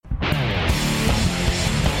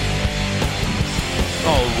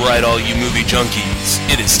Alright, all you movie junkies,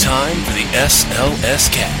 it is time for the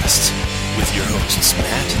SLS Cast with your hosts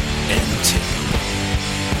Matt and Tim.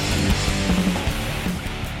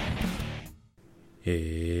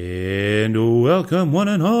 And welcome one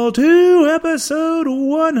and all to episode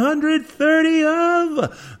 130 of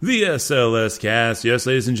the SLS Cast. Yes,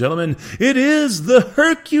 ladies and gentlemen, it is the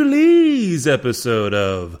Hercules episode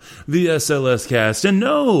of the SLS Cast. And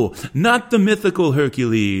no, not the mythical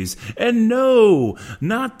Hercules. And no,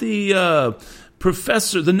 not the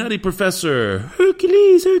professor, the nutty professor.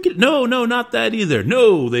 Hercules. No, not that either.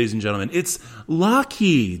 No, ladies and gentlemen, it's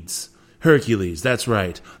Lockheed's Hercules, that's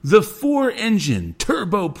right. The 4-engine,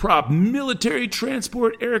 turboprop military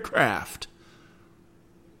transport aircraft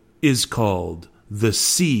is called the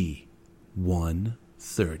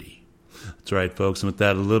C-130. That's right, folks. And with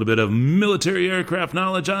that, a little bit of military aircraft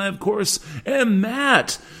knowledge, I, of course, am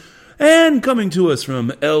Matt. And coming to us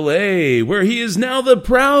from L.A., where he is now the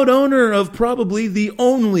proud owner of probably the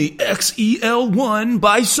only XEL1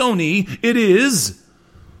 by Sony, it is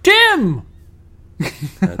Tim!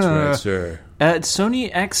 That's right, sir. At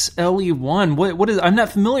Sony XLE1, what is? I'm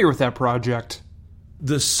not familiar with that project.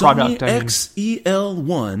 The Sony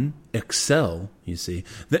XEL1 XL, you see,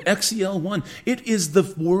 the XEL1. It is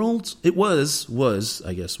the world's. It was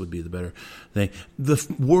I guess would be the better thing. The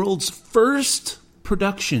world's first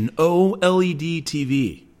production OLED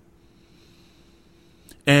TV,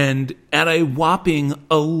 and at a whopping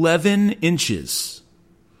 11 inches,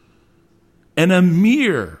 and a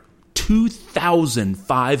mere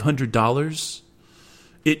 $2,500,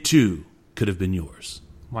 it too could have been yours.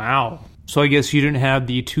 Wow. So I guess you didn't have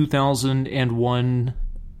the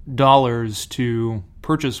 $2,001 to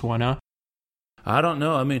purchase one, huh? I don't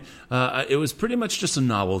know. I mean, it was pretty much just a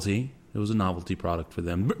novelty. It was a novelty product for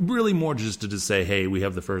them. Really more just to say, hey, we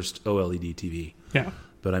have the first OLED TV. Yeah.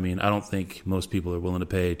 But I mean, I don't think most people are willing to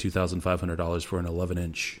pay $2,500 for an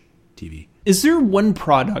 11-inch TV. Is there one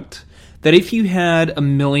product that if you had $1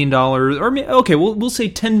 million, or okay, we'll say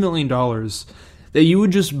 $10 million, that you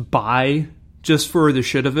would just buy just for the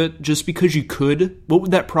shit of it, just because you could? What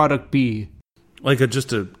would that product be? Like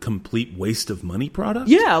just a complete waste of money product?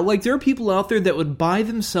 Yeah, like there are people out there that would buy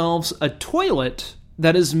themselves a toilet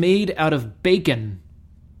that is made out of bacon.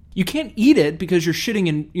 You can't eat it because you're shitting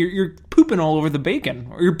and you're pooping all over the bacon,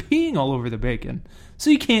 or you're peeing all over the bacon,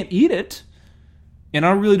 so you can't eat it. And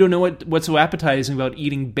I really don't know what's so appetizing about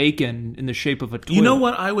eating bacon in the shape of a toilet. You know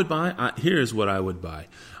what I would buy? Here's what I would buy.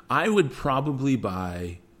 I would probably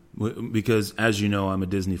buy, because as you know, I'm a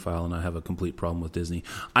Disney-phile and I have a complete problem with Disney.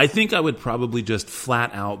 I think I would probably just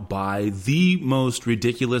flat out buy the most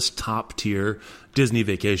ridiculous top-tier Disney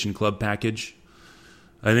Vacation Club package.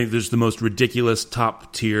 I think there's the most ridiculous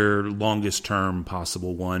top-tier, longest-term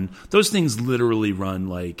possible one. Those things literally run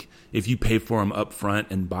like, if you pay for them up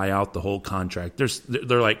front and buy out the whole contract, they're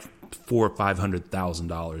like $400,000 or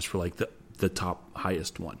 $500,000 for like the top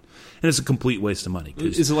highest one, and it's a complete waste of money.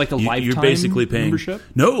 Is it like a lifetime you're basically paying, membership?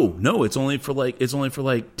 No, it's only for like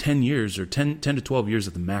 10 years or 10 to 12 years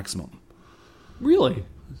at the maximum. Really?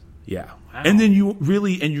 Yeah, wow. And then you're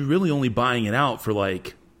really only buying it out for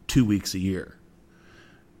like 2 weeks a year,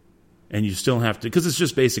 and you still have to, because it's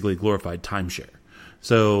just basically glorified timeshare.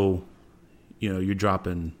 So you're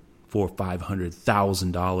dropping $400,000 or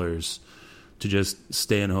 $500,000 to just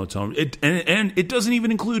stay in a hotel room. And it doesn't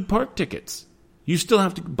even include park tickets. You still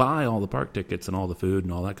have to buy all the park tickets and all the food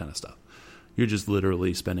and all that kind of stuff. You're just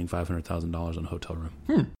literally spending $500,000 on a hotel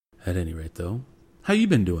room. At any rate, though, how you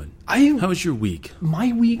been doing? How was your week?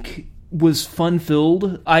 My week was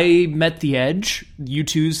fun-filled. I met The Edge,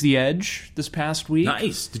 U2's The Edge, this past week.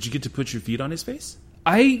 Nice. Did you get to put your feet on his face?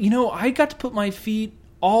 I got to put my feet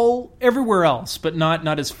everywhere else, but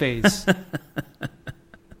not his face.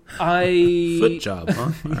 Foot job,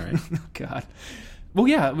 huh? All right. Oh, God. Well,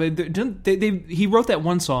 yeah. He wrote that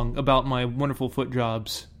one song about my wonderful foot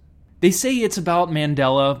jobs. They say it's about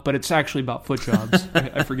Mandela, but it's actually about foot jobs.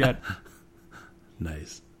 I forget.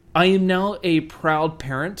 Nice. I am now a proud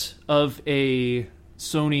parent of a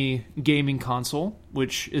Sony gaming console,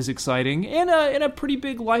 which is exciting, and a pretty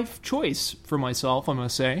big life choice for myself, I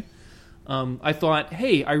must say. I thought,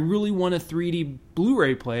 hey, I really want a 3D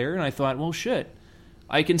Blu-ray player, and I thought, well, shit,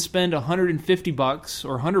 I can spend $150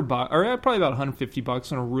 or $100, or probably about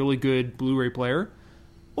 $150 on a really good Blu-ray player,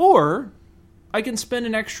 or I can spend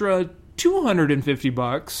an extra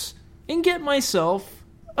 $250 and get myself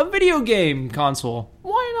a video game console.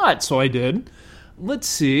 Why not? So I did. Let's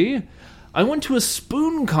see. I went to a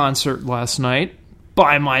Spoon concert last night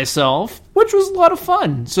by myself, which was a lot of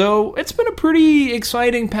fun. So it's been a pretty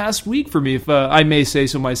exciting past week for me, if I may say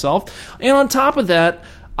so myself. And on top of that,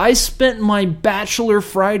 I spent my bachelor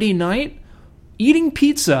Friday night eating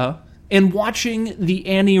pizza and watching the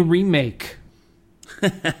Annie remake.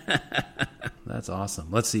 That's awesome.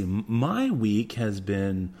 Let's see. My week has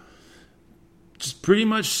been just pretty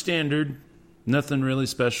much standard. Nothing really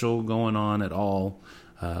special going on at all,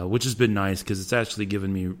 which has been nice because it's actually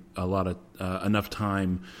given me a lot of enough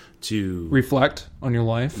time to reflect on your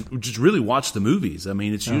life. Just really watch the movies. I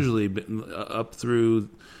mean, it's usually been up through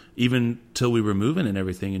even till we were moving and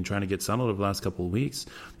everything and trying to get settled over the last couple of weeks.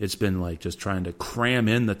 It's been like just trying to cram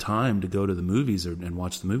in the time to go to the movies and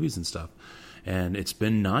watch the movies and stuff. And it's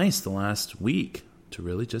been nice the last week to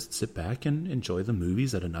really just sit back and enjoy the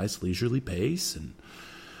movies at a nice leisurely pace. And,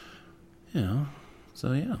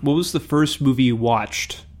 so yeah. What was the first movie you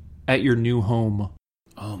watched at your new home?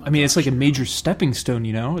 Oh my I mean, gosh. it's like a major stepping stone,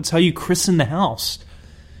 It's how you christen the house,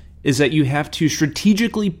 is that you have to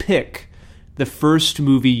strategically pick the first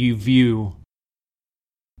movie you view,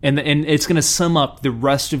 and it's going to sum up the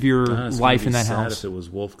rest of your life in that house. If it was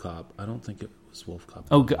Wolf Cop, I don't think it was Wolf Cop.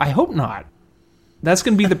 Oh, I hope not. That's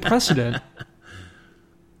going to be the precedent.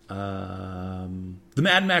 The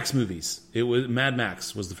Mad Max movies. Mad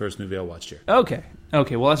Max was the first movie I watched here. Okay,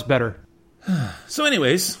 well that's better. So,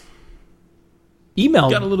 anyways,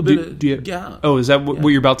 email. Got a little bit. Yeah. Oh, is that what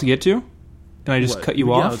you're about to get to? Can I just cut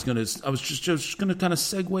you off? I was just gonna kind of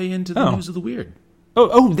segue into the news of the weird.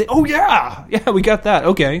 Oh, yeah. Yeah, we got that.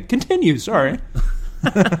 Okay, continue. Sorry.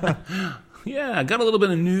 Yeah, I got a little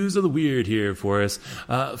bit of news of the weird here for us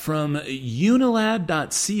from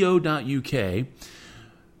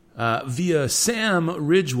unilad.co.uk via Sam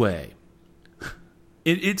Ridgway.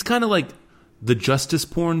 It's kind of like the Justice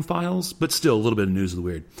Porn Files, but still a little bit of news of the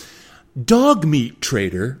weird. Dog meat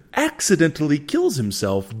trader accidentally kills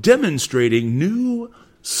himself demonstrating new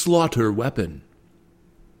slaughter weapon.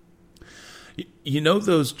 You know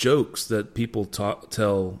those jokes that people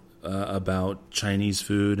tell about Chinese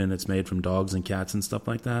food and it's made from dogs and cats and stuff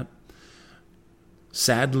like that?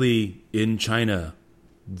 Sadly, in China,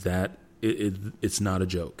 that it's not a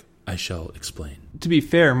joke. I shall explain. To be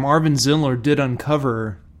fair, Marvin Zindler did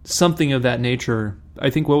uncover something of that nature. I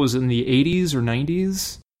think, what was it, in the 80s or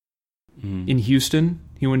 90s? In Houston,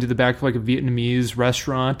 he went to the back of like a Vietnamese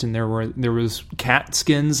restaurant, and there was cat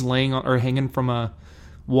skins laying or hanging from a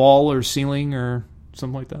wall or ceiling or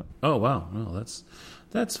something like that. Oh wow, well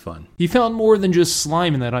that's fun. He found more than just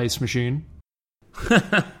slime in that ice machine.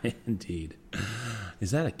 Indeed.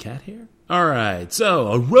 Is that a cat hair? All right. So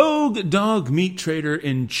a rogue dog meat trader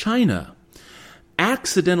in China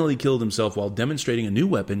accidentally killed himself while demonstrating a new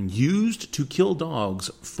weapon used to kill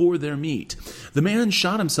dogs for their meat. The man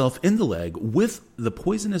shot himself in the leg with the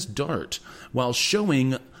poisonous dart while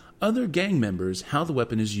showing other gang members how the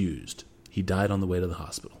weapon is used. He died on the way to the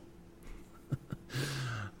hospital.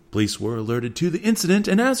 Police were alerted to the incident,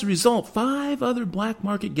 and as a result, 5 other black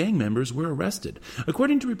market gang members were arrested.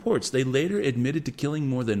 According to reports, they later admitted to killing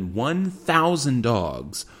more than 1,000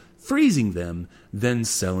 dogs, freezing them, then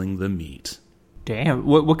selling the meat. Damn,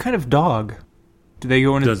 what kind of dog? Do they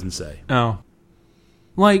go into? Doesn't say. Oh,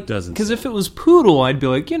 like, doesn't. Because if it was poodle, I'd be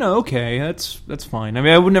like, okay, that's fine. I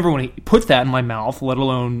mean, I would never want to put that in my mouth, let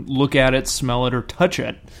alone look at it, smell it, or touch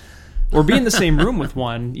it, or be in the same room with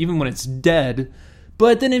one, even when it's dead.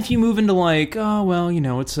 But then if you move into like, oh well, it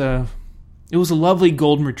was a lovely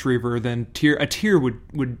golden retriever, then a tear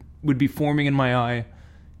would be forming in my eye,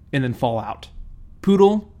 and then fall out.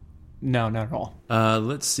 Poodle. No, not at all.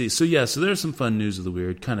 Let's see. So there's some fun news of the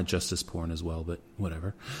weird, kind of justice porn as well, but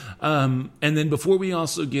whatever. And then before we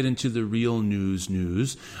also get into the real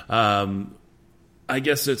news, I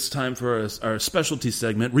guess it's time for our specialty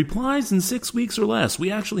segment, Replies in 6 weeks or less. We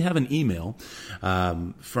actually have an email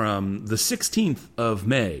from the 16th of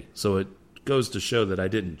May, so it goes to show that I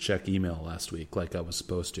didn't check email last week like I was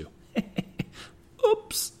supposed to.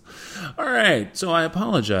 Oops. All right, so I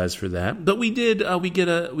apologize for that, but we did. We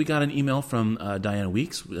got an email from Diana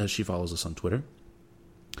Weeks. She follows us on Twitter,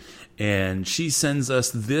 and she sends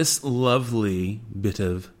us this lovely bit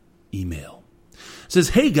of email. It says,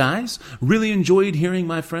 "Hey guys, really enjoyed hearing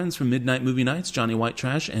my friends from Midnight Movie Nights, Johnny White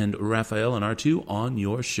Trash and Raphael and R2 on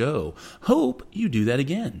your show. Hope you do that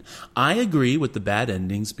again. I agree with the bad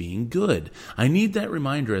endings being good. I need that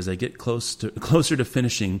reminder as I get closer to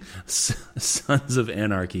finishing Sons of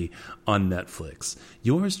Anarchy on Netflix.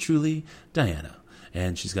 Yours truly, Diana."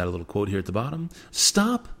 And she's got a little quote here at the bottom.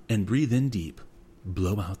 "Stop and breathe in deep.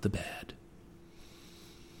 Blow out the bad."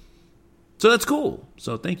 So that's cool.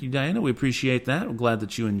 So thank you, Diana. We appreciate that. We're glad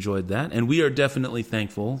that you enjoyed that. And we are definitely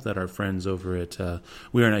thankful that our friends over at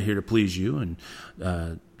We Are Not Here to Please You and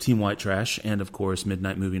Team White Trash and, of course,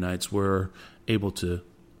 Midnight Movie Nights were able to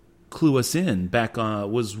clue us in. Back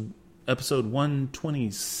was episode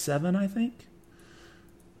 127, I think.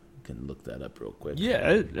 I can look that up real quick. Yeah,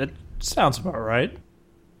 it sounds about right.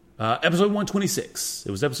 Episode 126.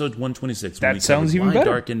 It was episode 126. That sounds even better.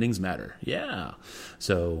 Dark Endings Matter. Yeah.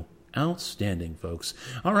 So, outstanding, folks.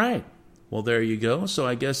 All right. Well, there you go. So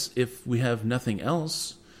I guess if we have nothing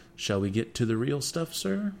else, shall we get to the real stuff,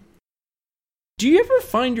 sir? Do you ever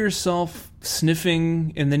find yourself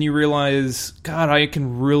sniffing and then you realize, God, I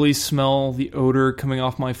can really smell the odor coming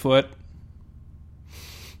off my foot?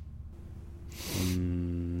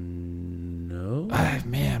 No.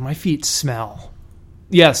 Man, my feet smell.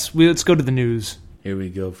 Yes, let's go to the news. Here we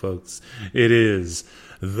go, folks. It is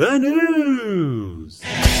the news.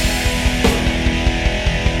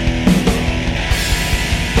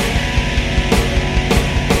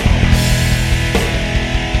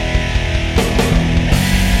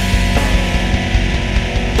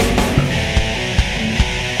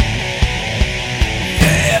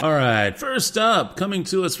 All right, first up, coming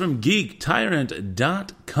to us from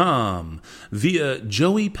GeekTyrant.com via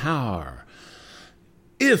Joey Power.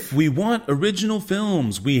 If we want original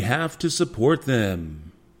films, we have to support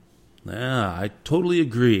them. Yeah, I totally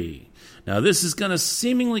agree. Now, this is going to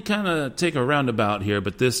seemingly kind of take a roundabout here,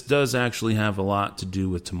 but this does actually have a lot to do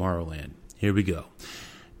with Tomorrowland. Here we go.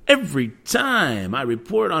 Every time I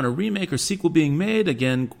report on a remake or sequel being made,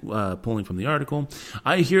 again, pulling from the article,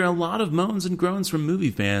 I hear a lot of moans and groans from movie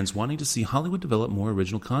fans wanting to see Hollywood develop more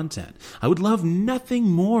original content. I would love nothing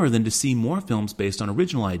more than to see more films based on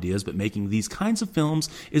original ideas, but making these kinds of films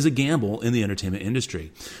is a gamble in the entertainment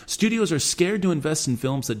industry. Studios are scared to invest in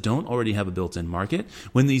films that don't already have a built-in market.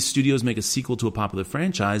 When these studios make a sequel to a popular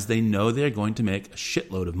franchise, they know they're going to make a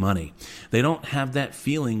shitload of money. They don't have that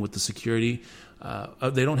feeling with the security.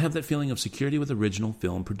 They don't have that feeling of security with original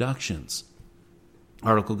film productions.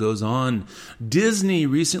 Article goes on. Disney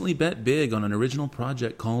recently bet big on an original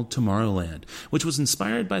project called Tomorrowland, which was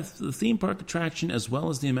inspired by the theme park attraction as well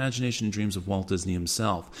as the imagination and dreams of Walt Disney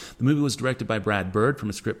himself. The movie was directed by Brad Bird from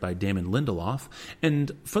a script by Damon Lindelof,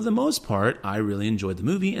 and for the most part, I really enjoyed the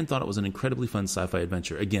movie and thought it was an incredibly fun sci-fi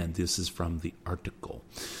adventure. Again, this is from the article.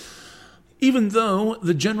 Even though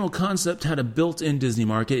the general concept had a built-in Disney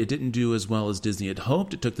market, it didn't do as well as Disney had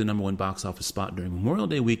hoped. It took the number one box office spot during Memorial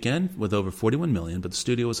Day weekend with over $41 million, but the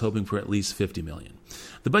studio was hoping for at least $50 million.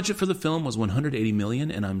 The budget for the film was $180 million,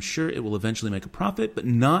 and I'm sure it will eventually make a profit, but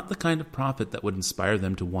not the kind of profit that would inspire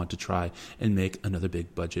them to want to try and make another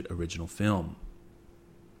big-budget original film.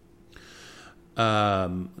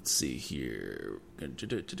 Let's see here.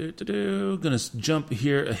 Gonna jump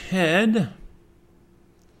here ahead.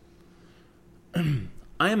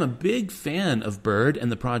 I am a big fan of Bird and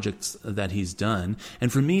the projects that he's done, and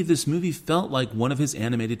for me, this movie felt like one of his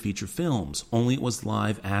animated feature films, only it was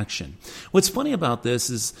live action. What's funny about this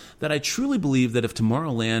is that I truly believe that if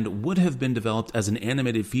Tomorrowland would have been developed as an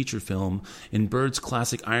animated feature film in Bird's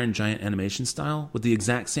classic Iron Giant animation style, with the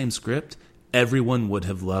exact same script, everyone would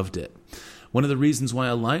have loved it. One of the reasons why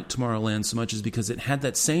I liked Tomorrowland so much is because it had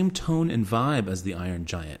that same tone and vibe as the Iron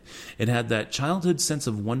Giant. It had that childhood sense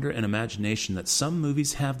of wonder and imagination that some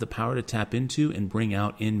movies have the power to tap into and bring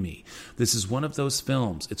out in me. This is one of those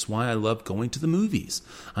films. It's why I love going to the movies.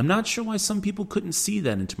 I'm not sure why some people couldn't see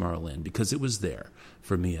that in Tomorrowland, because it was there,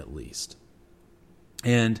 for me at least.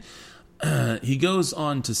 And he goes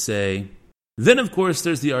on to say, then, of course,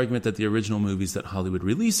 there's the argument that the original movies that Hollywood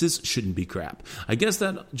releases shouldn't be crap. I guess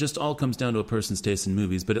that just all comes down to a person's taste in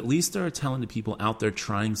movies, but at least there are talented people out there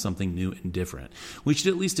trying something new and different. We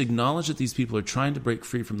should at least acknowledge that these people are trying to break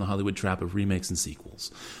free from the Hollywood trap of remakes and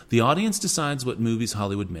sequels. The audience decides what movies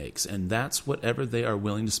Hollywood makes, and that's whatever they are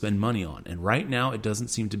willing to spend money on. And right now, it doesn't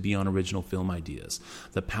seem to be on original film ideas.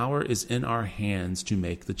 The power is in our hands to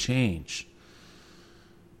make the change.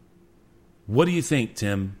 What do you think,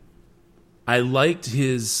 Tim? I liked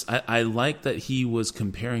I liked that he was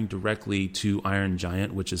comparing directly to Iron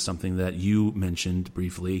Giant, which is something that you mentioned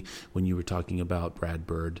briefly when you were talking about Brad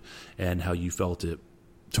Bird and how you felt it.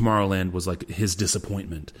 Tomorrowland was like his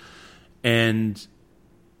disappointment. And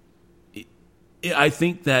I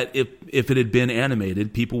think that if it had been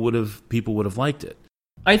animated, people would have liked it.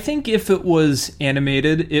 I think if it was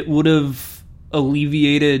animated, it would have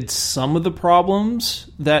alleviated some of the problems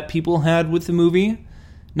that people had with the movie.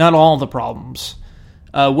 Not all the problems.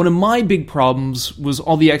 One of my big problems was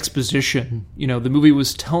all the exposition. You know, the movie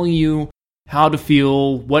was telling you how to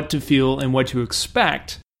feel, and what to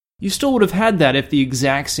expect. You still would have had that if the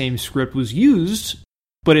exact same script was used,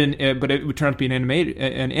 but it would turn out to be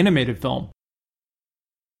an animated film.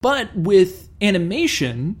 But with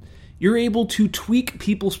animation, you're able to tweak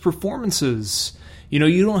people's performances.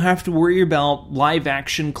 You don't have to worry about live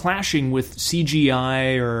action clashing with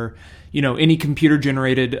CGI or, any computer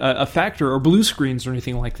generated effect or blue screens or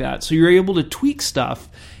anything like that. So you're able to tweak stuff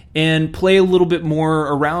and play a little bit more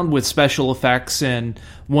around with special effects and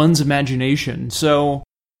one's imagination. So,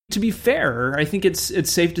 to be fair, I think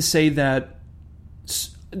it's safe to say that,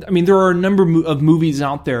 there are a number of movies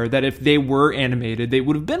out there that if they were animated, they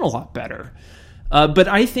would have been a lot better. But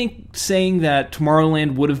I think saying that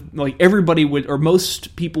Tomorrowland would have, everybody would, or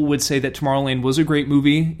most people would say that Tomorrowland was a great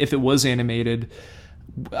movie if it was animated.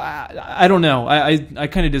 I don't know. I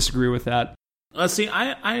kind of disagree with that. See,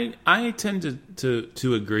 I tend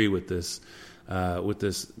to agree with this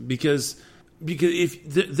because if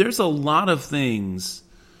there's a lot of things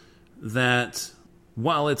that,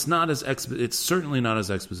 while it's certainly not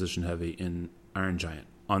as exposition heavy in Iron Giant.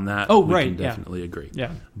 On that, we can definitely agree.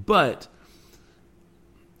 Yeah, but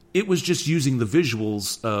it was just using the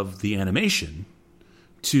visuals of the animation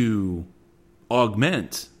to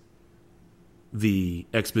augment the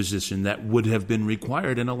exposition that would have been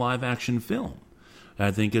required in a live-action film.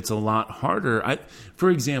 I think it's a lot harder. For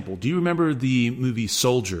example, do you remember the movie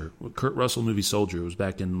Soldier? Kurt Russell movie Soldier. It was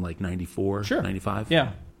back in 94, sure. 95?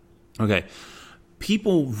 Yeah. Okay.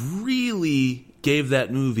 People really gave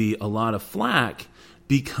that movie a lot of flack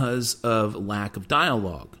because of lack of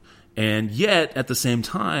dialogue. And yet, at the same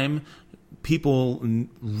time, people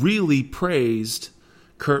really praised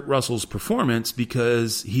Kurt Russell's performance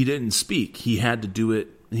because he didn't speak. He had to do it.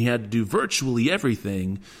 He had to do virtually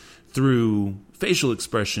everything through facial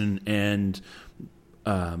expression and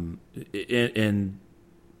body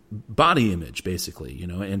image, basically,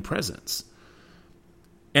 and presence.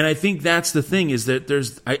 And I think that's the thing, is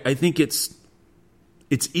that I think it's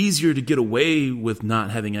easier to get away with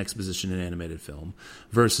not having exposition in animated film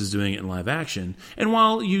versus doing it in live action. And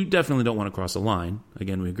while you definitely don't want to cross a line,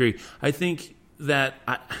 again, we agree, I think that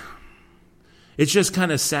it's just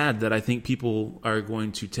kind of sad that I think people are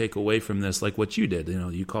going to take away from this like what you did.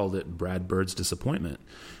 You called it Brad Bird's disappointment.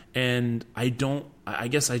 And I don't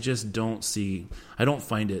find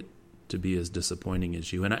it to be as disappointing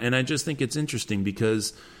as you. And I just think it's interesting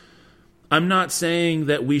because I'm not saying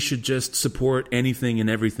that we should just support anything and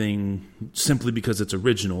everything simply because it's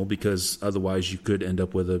original, because otherwise you could end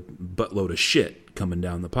up with a buttload of shit coming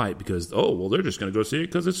down the pipe because, they're just going to go see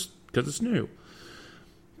it because it's new.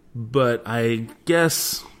 But I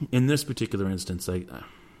guess in this particular instance, I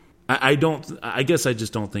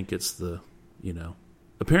just don't think it's the,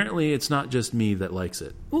 Apparently, it's not just me that likes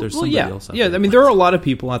it. There's somebody else out there. Yeah, there are a lot of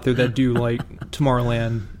people out there that do like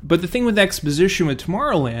Tomorrowland. But the thing with exposition with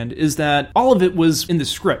Tomorrowland is that all of it was in the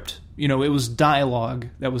script. It was dialogue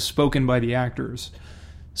that was spoken by the actors.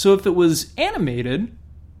 So if it was animated,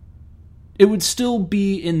 it would still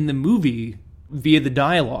be in the movie via the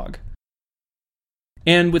dialogue.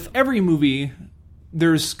 And with every movie,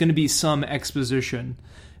 there's going to be some exposition.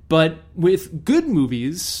 But with good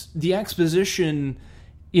movies, the exposition,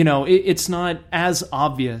 it's not as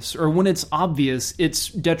obvious. Or when it's obvious, it's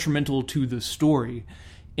detrimental to the story.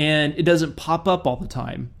 And it doesn't pop up all the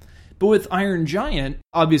time. But with Iron Giant,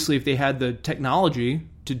 obviously if they had the technology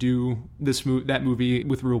to do that movie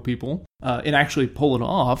with real people and actually pull it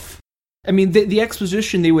off, the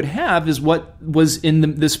exposition they would have is what was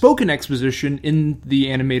in the spoken exposition in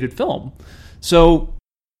the animated film. So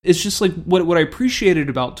it's just like what I appreciated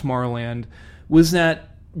about Tomorrowland was that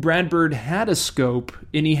Brad Bird had a scope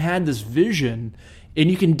and he had this vision, and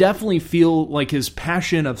you can definitely feel like his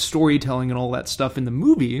passion of storytelling and all that stuff in the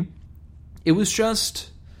movie. It was just,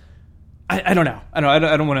 I don't know. I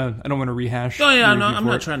don't want to rehash. Oh yeah, I'm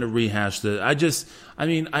not trying to rehash the.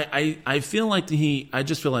 I feel like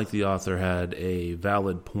the author had a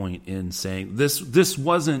valid point in saying this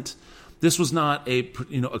was not a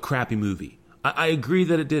crappy movie. I agree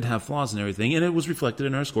that it did have flaws and everything, and it was reflected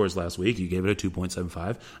in our scores last week. You gave it a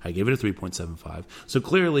 2.75. I gave it a 3.75. So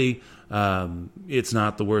clearly, it's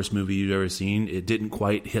not the worst movie you've ever seen. It didn't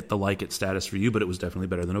quite hit the like it status for you, but it was definitely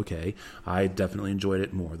better than okay. I definitely enjoyed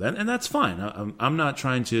it more than, and that's fine. I'm not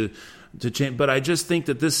trying to change, but I just think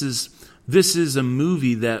that this is a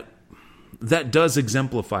movie that does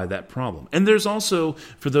exemplify that problem. And there's also,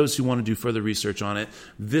 for those who want to do further research on it,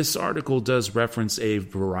 this article does reference a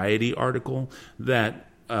Variety article that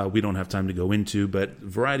we don't have time to go into, but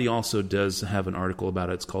Variety also does have an article about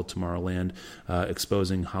it. It's called Tomorrowland,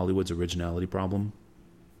 Exposing Hollywood's Originality Problem.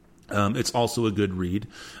 It's also a good read,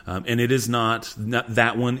 and it is not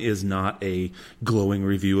that one is not a glowing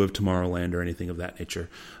review of Tomorrowland or anything of that nature.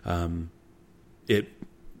 It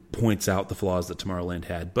points out the flaws that Tomorrowland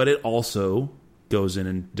had, but it also goes in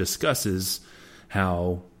and discusses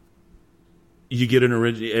how you get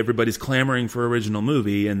everybody's clamoring for original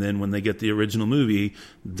movie, and then when they get the original movie,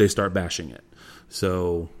 they start bashing it.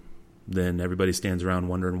 So then everybody stands around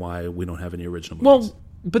wondering why we don't have any original movies. Well,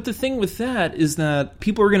 but the thing with that is that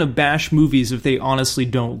people are going to bash movies if they honestly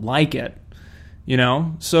don't like it. You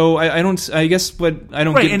know? So I don't get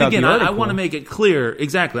about the article. I want to make it clear,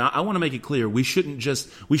 exactly, I want to make it clear, we shouldn't just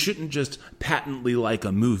patently like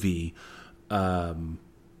a movie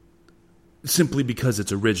simply because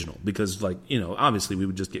it's original, because, like, you know, obviously we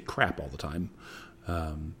would just get crap all the time.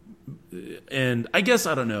 And I guess,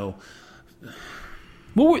 I don't know.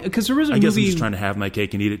 Well, because there was a movie... I guess movie... I'm just trying to have my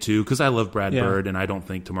cake and eat it too, because I love Brad Bird, and I don't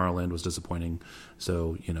think Tomorrowland was disappointing.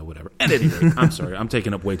 So, you know, whatever. At any rate, I'm sorry, I'm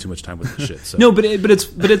taking up way too much time with this shit. So. No, but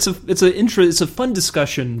it's a fun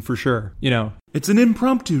discussion for sure. You know, it's an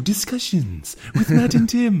impromptu discussions with Matt and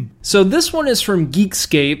Tim. So this one is from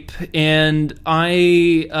Geekscape, and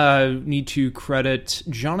I need to credit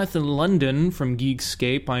Jonathan London from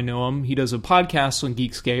Geekscape. I know him. He does a podcast on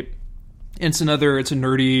Geekscape. And it's a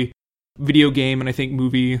nerdy video game and I think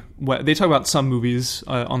movie. They talk about some movies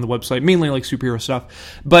on the website, mainly like superhero stuff.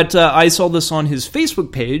 But I saw this on his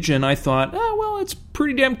Facebook page and I thought, oh, well, it's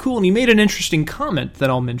pretty damn cool. And he made an interesting comment that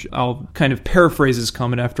I'll mention. I'll kind of paraphrase his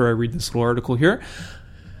comment after I read this little article here.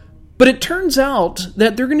 But it turns out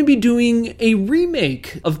that they're going to be doing a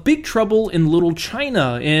remake of Big Trouble in Little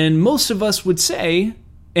China. And most of us would say,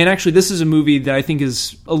 and actually this is a movie that I think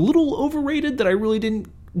is a little overrated, that I really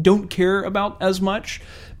don't care about as much.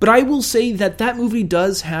 But I will say that movie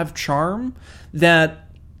does have charm that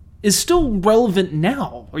is still relevant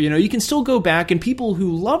now. You know, you can still go back, and people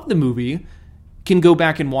who love the movie can go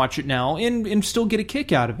back and watch it now and still get a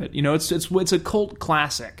kick out of it. You know, it's a cult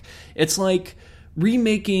classic. It's like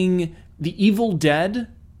remaking The Evil Dead,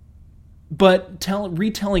 but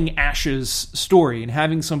retelling Ash's story and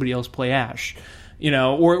having somebody else play Ash. You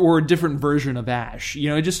know, or a different version of Ash. You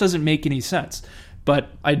know, it just doesn't make any sense. But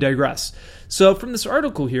I digress. So from this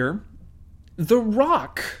article here, The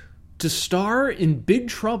Rock to star in Big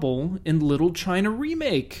Trouble in Little China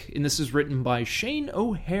remake. And this is written by Shane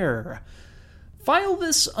O'Hare. File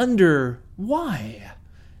this under why.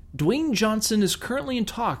 Dwayne Johnson is currently in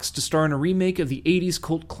talks to star in a remake of the 80s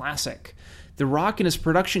cult classic. The Rock and his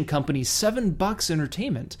production company, $7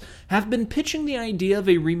 Entertainment, have been pitching the idea of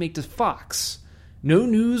a remake to Fox. No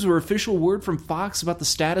news or official word from Fox about the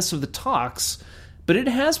status of the talks, but it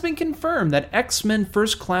has been confirmed that X-Men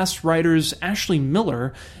First Class writers Ashley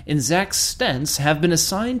Miller and Zach Stentz have been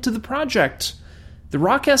assigned to the project. The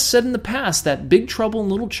Rock has said in the past that Big Trouble in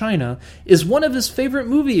Little China is one of his favorite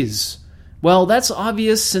movies. Well, that's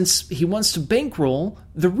obvious since he wants to bankroll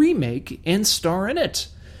the remake and star in it.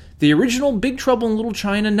 The original Big Trouble in Little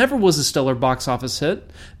China never was a stellar box office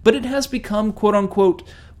hit, but it has become, quote-unquote,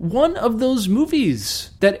 one of those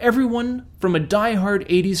movies that everyone, from a die-hard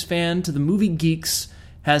 80s fan to the movie geeks,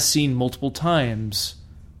 has seen multiple times.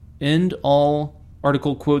 End all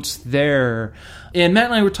article quotes there. And Matt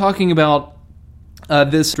and I were talking about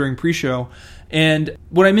this during pre-show, and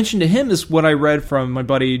what I mentioned to him is what I read from my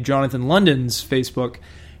buddy Jonathan London's Facebook,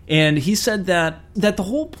 and he said that the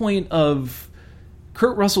whole point of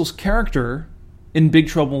Kurt Russell's character in Big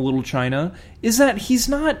Trouble in Little China is that he's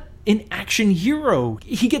not an action hero.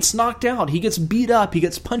 He gets knocked out, he gets beat up, he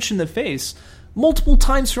gets punched in the face multiple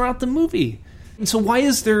times throughout the movie. And so why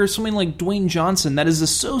is there someone like Dwayne Johnson that is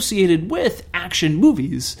associated with action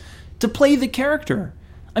movies to play the character?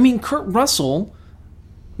 I mean, Kurt Russell,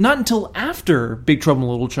 not until after Big Trouble in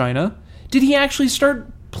Little China did he actually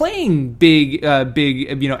start playing big,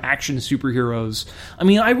 action superheroes. I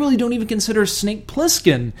mean, I really don't even consider Snake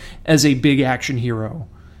Plissken as a big action hero.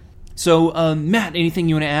 So, Matt, anything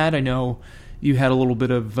you want to add? I know you had a little bit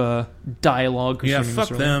of dialogue. Yeah, fuck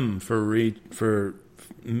them for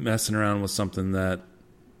messing around with something that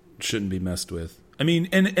shouldn't be messed with. I mean,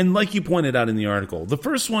 and like you pointed out in the article, the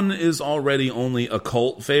first one is already only a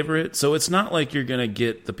cult favorite, so it's not like you're going to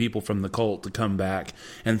get the people from the cult to come back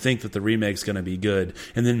and think that the remake's going to be good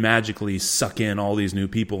and then magically suck in all these new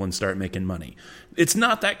people and start making money. It's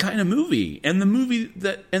not that kind of movie. And the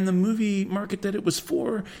movie market that it was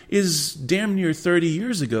for is damn near 30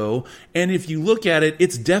 years ago, and if you look at it,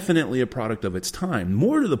 it's definitely a product of its time.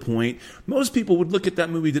 More to the point, most people would look at that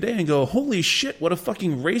movie today and go, holy shit, what a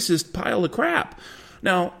fucking racist pile of crap.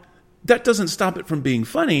 Now, that doesn't stop it from being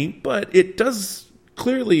funny, but it does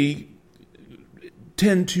clearly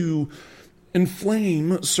tend to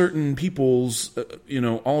inflame certain people's,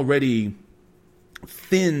 already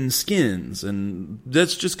thin skins, and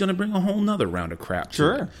that's just going to bring a whole nother round of crap.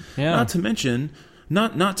 Sure, yeah. Not to mention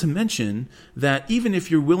Not to mention that even if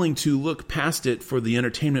you're willing to look past it for the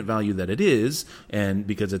entertainment value that it is, and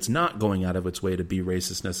because it's not going out of its way to be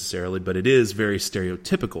racist necessarily, but it is very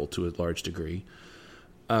stereotypical to a large degree,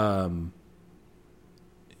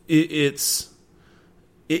 it's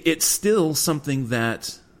still something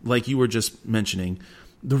that, like you were just mentioning,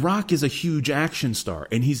 The Rock is a huge action star,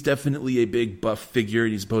 and he's definitely a big buff figure,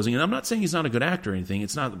 and he's posing. And I'm not saying he's not a good actor or anything.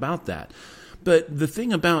 It's not about that. But the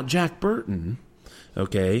thing about Jack Burton,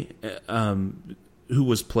 okay, who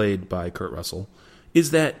was played by Kurt Russell,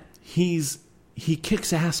 is that he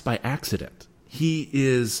kicks ass by accident.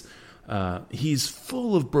 He's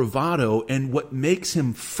full of bravado, and what makes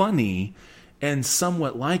him funny and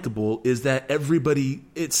somewhat likable is that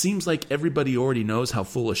it seems like everybody already knows how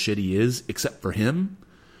full of shit he is, except for him.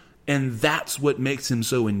 And that's what makes him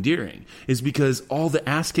so endearing, is because all the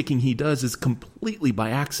ass kicking he does is completely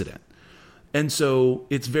by accident. And so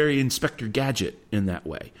it's very Inspector Gadget in that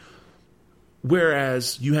way.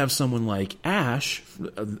 Whereas you have someone like Ash,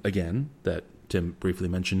 again, that Tim briefly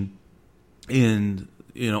mentioned, in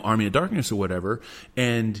Army of Darkness or whatever,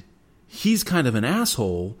 and he's kind of an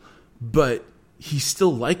asshole, but he's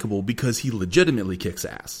still likable because he legitimately kicks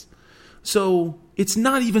ass. So it's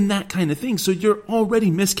not even that kind of thing. So you're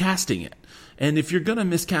already miscasting it. And if you're going to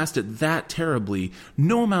miscast it that terribly,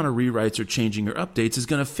 no amount of rewrites or changing or updates is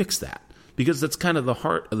going to fix that. Because that's kind of the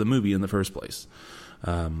heart of the movie in the first place.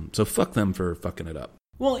 So fuck them for fucking it up.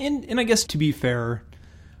 Well, and I guess to be fair,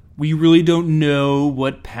 we really don't know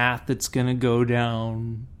what path it's going to go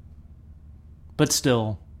down. But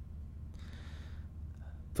still.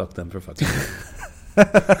 Fuck them for fucking it.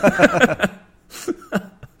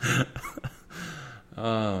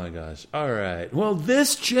 Oh my gosh. All right. Well,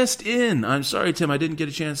 this just in. I'm sorry, Tim, I didn't get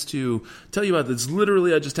a chance to tell you about this.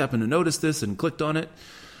 Literally, I just happened to notice this and clicked on it.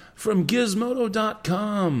 From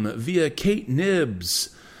Gizmodo.com via Kate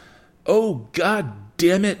Nibbs. Oh, god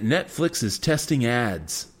damn it, Netflix is testing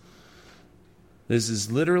ads. This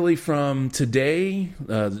is literally from today,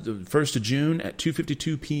 the 1st of June at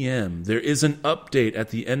 2:52 p.m. There is an update at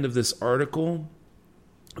the end of this article,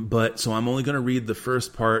 so I'm only going to read the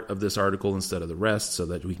first part of this article instead of the rest so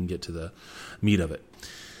that we can get to the meat of it.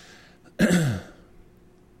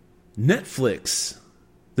 Netflix.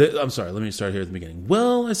 I'm sorry, let me start here at the beginning.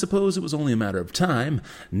 Well, I suppose it was only a matter of time.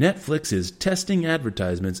 Netflix is testing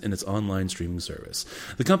advertisements in its online streaming service.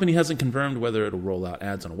 The company hasn't confirmed whether it'll roll out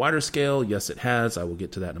ads on a wider scale. Yes, it has. I will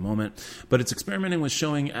get to that in a moment. But it's experimenting with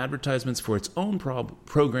showing advertisements for its own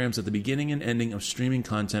programs at the beginning and ending of streaming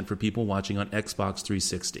content for people watching on Xbox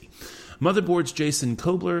 360. Motherboard's Jason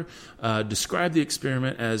Kobler described the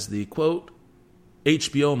experiment as the, quote,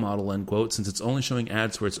 HBO model, end quote, since it's only showing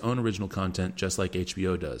ads for its own original content, just like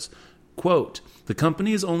HBO does. Quote, the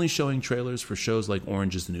company is only showing trailers for shows like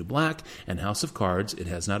Orange is the New Black and House of Cards. It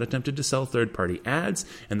has not attempted to sell third-party ads,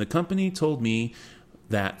 and the company told me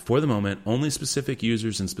that, for the moment, only specific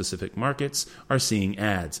users in specific markets are seeing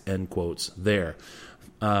ads, end quotes there.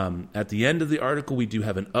 At the end of the article, we do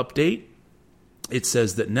have an update. It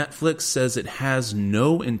says that Netflix says it has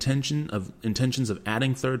no intentions of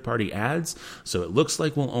adding third-party ads, so it looks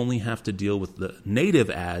like we'll only have to deal with the native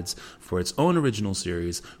ads for its own original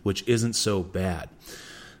series, which isn't so bad.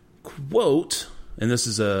 Quote, and this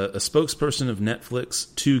is a spokesperson of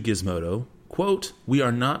Netflix to Gizmodo, quote, we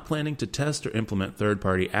are not planning to test or implement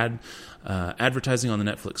third-party advertising on the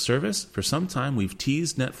Netflix service. For some time, we've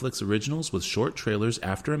teased Netflix originals with short trailers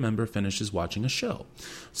after a member finishes watching a show.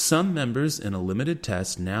 Some members in a limited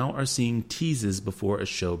test now are seeing teases before a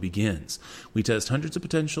show begins. We test hundreds of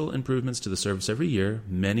potential improvements to the service every year.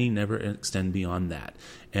 Many never extend beyond that.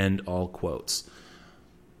 End all quotes.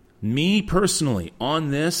 Me personally,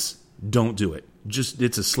 on this, don't do it.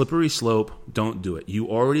 It's a slippery slope. Don't do it. You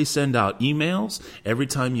already send out emails every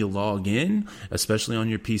time you log in, especially on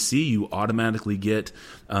your PC. You automatically get,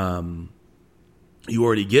 you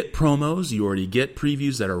already get promos. You already get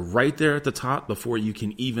previews that are right there at the top before you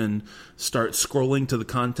can even start scrolling to the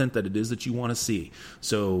content that it is that you want to see.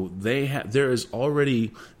 So there is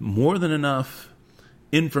already more than enough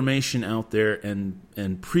information out there and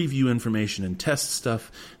preview information and test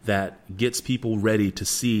stuff that gets people ready to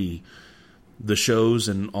see the shows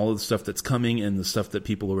and all of the stuff that's coming and the stuff that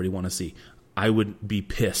people already want to see. I would be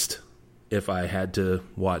pissed if I had to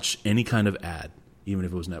watch any kind of ad, even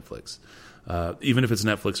if it was Netflix, even if it's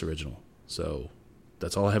Netflix original. So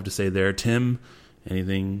that's all I have to say there. Tim,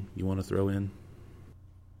 anything you want to throw in?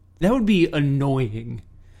 That would be annoying.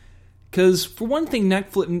 Because for one thing,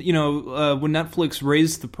 Netflix, when Netflix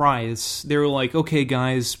raised the price, they were like, okay,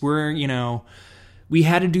 guys, we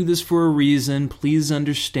had to do this for a reason. Please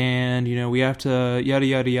understand, we have to yada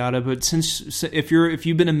yada yada. But since if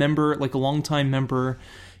you've been a member, like a long-time member,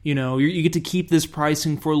 you get to keep this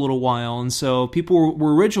pricing for a little while. And so people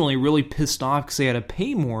were originally really pissed off because they had to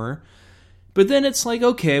pay more. But then it's like,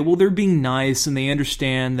 okay, well, they're being nice and they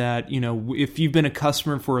understand that, if you've been a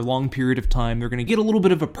customer for a long period of time, they're going to get a little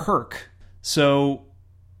bit of a perk. So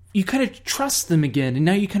you kind of trust them again. And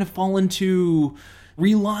now you kind of fall into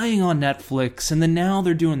relying on Netflix, and then now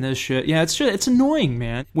they're doing this shit. Yeah, it's annoying,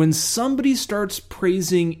 man. When somebody starts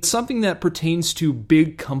praising something that pertains to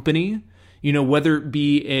big company, whether it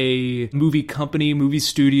be a movie company, movie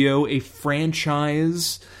studio, a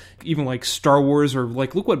franchise, even like Star Wars, or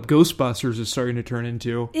like, look what Ghostbusters is starting to turn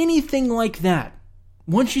into. Anything like that.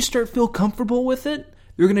 Once you start feel comfortable with it,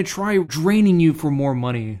 they're going to try draining you for more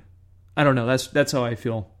money. I don't know. That's how I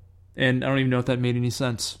feel. And I don't even know if that made any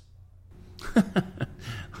sense.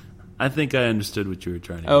 I think I understood what you were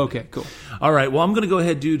trying to do. Okay, cool. All right, well, I'm going to go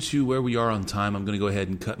ahead, due to where we are on time, I'm going to go ahead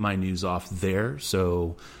and cut my news off there.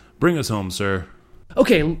 So bring us home, sir.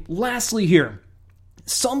 Okay, lastly here,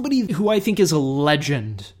 somebody who I think is a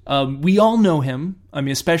legend. We all know him. I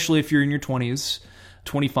mean, especially if you're in your 20s,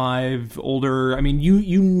 25, older. I mean,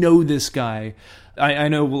 you know this guy. I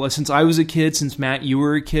know since I was a kid, since Matt, you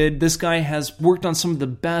were a kid, this guy has worked on some of the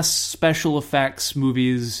best special effects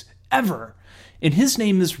movies ever. And his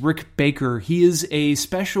name is Rick Baker. He is a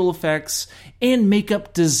special effects and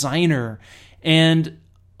makeup designer. And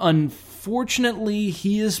unfortunately,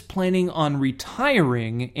 he is planning on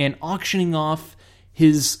retiring and auctioning off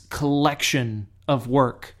his collection of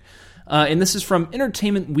work. And this is from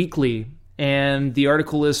Entertainment Weekly. And the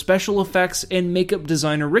article is Special Effects and Makeup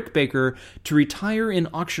Designer Rick Baker to retire and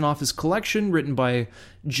auction off his collection, written by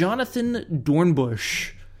Jonathan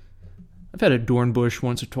Dornbush. I've had a Dornbush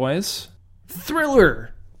once or twice.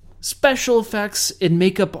 Thriller. Special effects and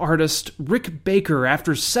makeup artist Rick Baker,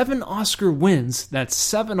 after 7 Oscar wins, that's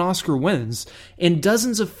 7 Oscar wins, and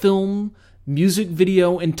dozens of film, music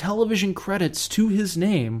video, and television credits to his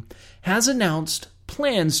name, has announced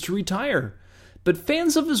plans to retire. But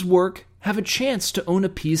fans of his work have a chance to own a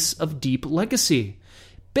piece of deep legacy.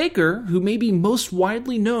 Baker, who may be most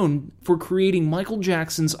widely known for creating Michael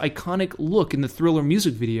Jackson's iconic look in the Thriller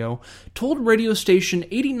music video, told radio station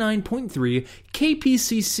 89.3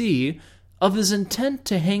 KPCC of his intent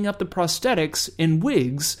to hang up the prosthetics and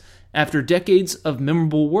wigs after decades of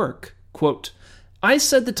memorable work. Quote, "I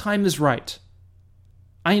said the time is right.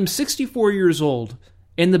 I am 64 years old,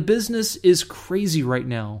 and the business is crazy right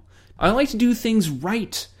now. I like to do things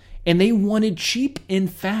right, and they wanted cheap and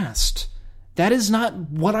fast. That is not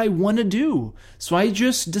what I want to do. So I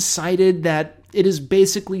just decided that it is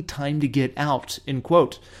basically time to get out," end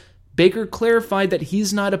quote. Baker clarified that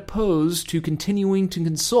he's not opposed to continuing to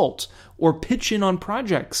consult or pitch in on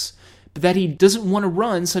projects, but that he doesn't want to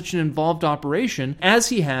run such an involved operation as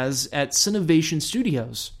he has at Cinovation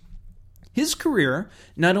Studios. His career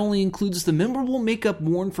not only includes the memorable makeup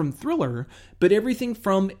worn from Thriller, but everything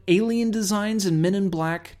from alien designs in Men in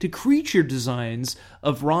Black to creature designs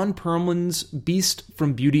of Ron Perlman's Beast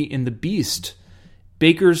from Beauty and the Beast.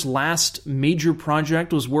 Baker's last major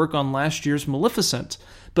project was work on last year's Maleficent,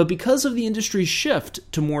 but because of the industry's shift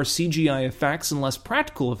to more CGI effects and less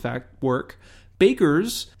practical effect work,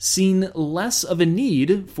 Baker's seen less of a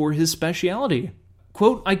need for his specialty.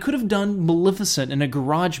 Quote, "I could have done Maleficent in a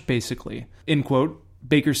garage, basically," end quote,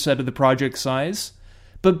 Baker said of the project size.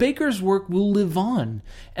 But Baker's work will live on,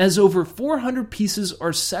 as over 400 pieces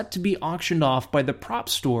are set to be auctioned off by the Prop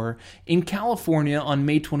Store in California on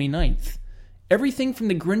May 29th. Everything from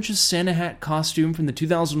the Grinch's Santa hat costume from the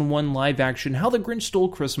 2001 live-action How the Grinch Stole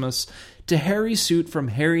Christmas to Harry's suit from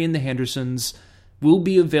Harry and the Hendersons will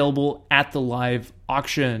be available at the live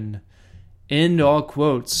auction. End all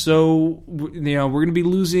quotes. So, we're going to be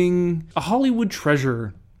losing a Hollywood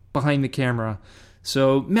treasure behind the camera.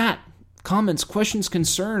 So, Matt, comments, questions,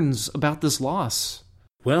 concerns about this loss?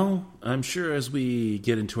 Well, I'm sure as we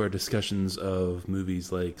get into our discussions of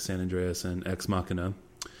movies like San Andreas and Ex Machina,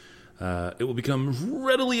 it will become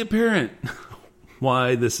readily apparent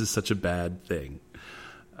why this is such a bad thing.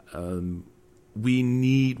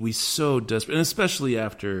 We so desperate, and especially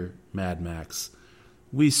after Mad Max,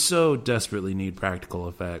 we so desperately need practical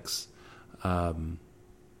effects.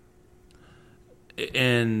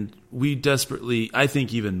 And we desperately, I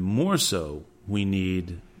think even more so, we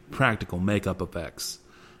need practical makeup effects.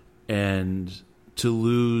 And to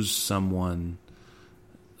lose someone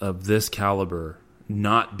of this caliber,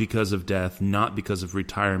 not because of death, not because of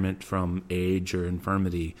retirement from age or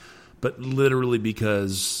infirmity, but literally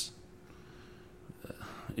because,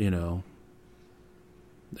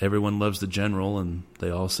 everyone loves the general, and they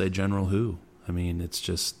all say General Who. I mean, it's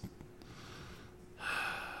just...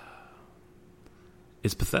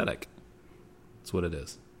 It's pathetic. That's what it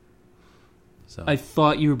is. So I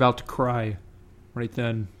thought you were about to cry right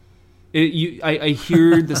then. I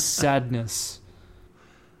hear the sadness.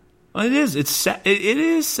 It is. It's sad. It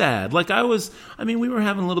is sad. Like we were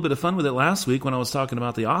having a little bit of fun with it last week when I was talking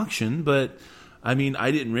about the auction, but I mean, I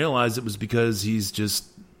didn't realize it was because he's just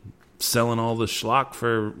selling all the schlock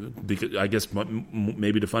because I guess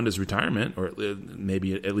maybe to fund his retirement, or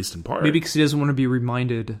maybe at least in part. Maybe because he doesn't want to be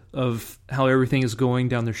reminded of how everything is going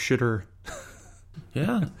down the shitter.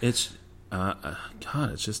 Yeah, it's God,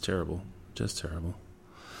 it's just terrible. Just terrible.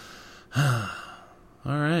 All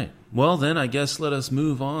right. Well, then I guess let us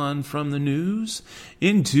move on from the news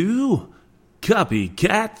into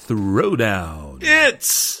Copycat Throwdown.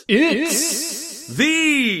 It's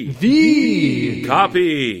the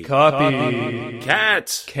Copycat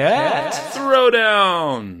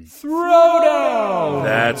Throwdown.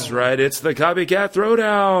 That's right, it's the Copycat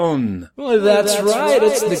Throwdown. Well, that's right,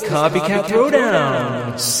 it's the Copycat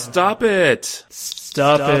Throwdown. Stop it.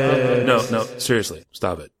 No, seriously,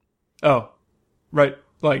 stop it. Oh, right,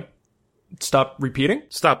 like, stop repeating?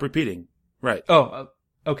 Stop repeating, right. Oh,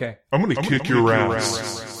 okay. I'm gonna kick your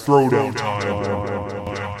ass. Throwdown time.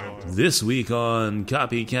 This week on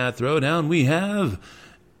Copycat Throwdown, we have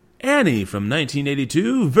Annie from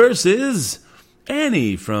 1982 versus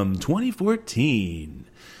Annie from 2014.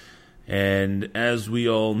 And as we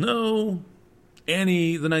all know,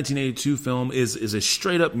 Annie, the 1982 film, is a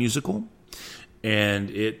straight-up musical. And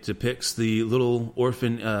it depicts the little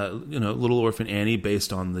orphan Annie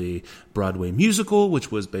based on the Broadway musical, which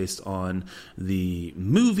was based on the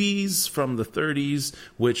movies from the 30s,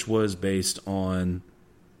 which was based on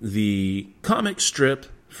the comic strip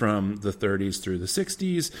from the 30s through the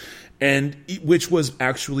 60s, and which was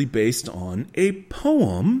actually based on a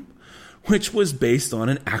poem which was based on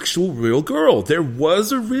an actual real girl. There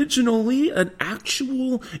was originally an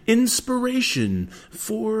actual inspiration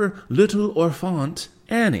for Little Orphant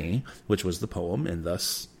Annie, which was the poem, and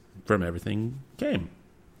thus from everything came.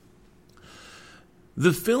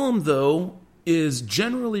 The film, though, is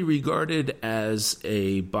generally regarded as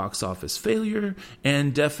a box office failure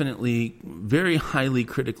and definitely very highly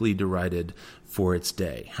critically derided for its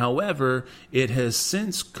day. However, it has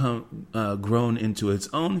since grown into its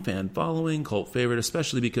own fan following, cult favorite,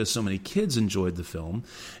 especially because so many kids enjoyed the film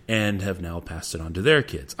and have now passed it on to their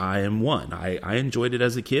kids. I am one. I enjoyed it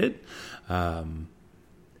as a kid, and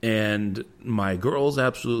my girls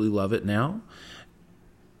absolutely love it now.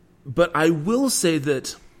 But I will say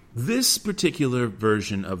that this particular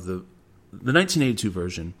version of the 1982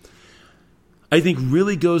 version, I think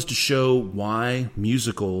really goes to show why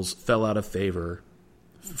musicals fell out of favor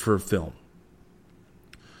for film.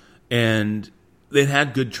 And it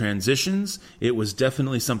had good transitions. It was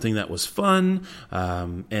definitely something that was fun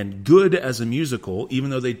and good as a musical, even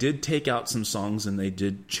though they did take out some songs and they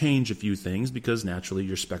did change a few things because naturally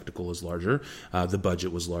your spectacle is larger. The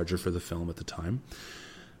budget was larger for the film at the time.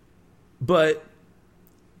 But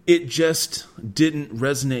it just didn't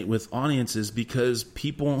resonate with audiences because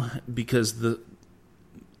the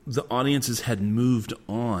audiences had moved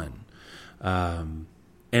on, and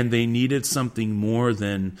they needed something more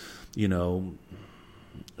than,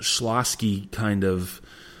 Schlosky kind of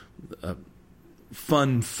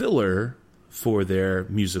fun filler for their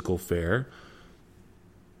musical fare,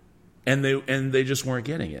 and they just weren't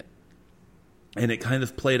getting it, and it kind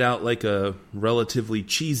of played out like a relatively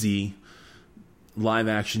cheesy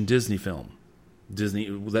live-action Disney film. Disney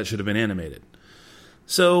that should have been animated.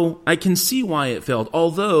 So I can see why it failed.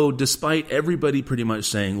 Although, despite everybody pretty much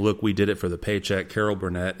saying, look, we did it for the paycheck, Carol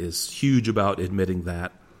Burnett is huge about admitting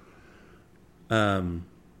that. The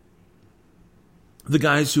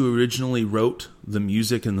guys who originally wrote the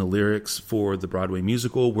music and the lyrics for the Broadway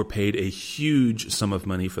musical were paid a huge sum of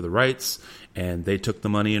money for the rights, and they took the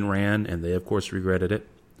money and ran, and they, of course, regretted it.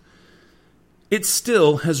 It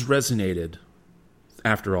still has resonated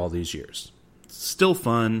after all these years. It's still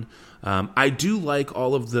fun. I do like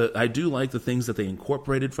the things that they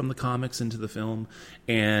incorporated from the comics into the film,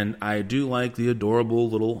 and I do like the adorable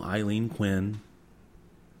little Eileen Quinn.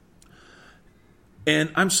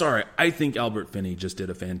 And I'm sorry, I think Albert Finney just did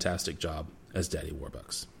a fantastic job as Daddy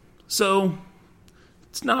Warbucks. So,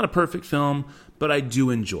 it's not a perfect film, but I do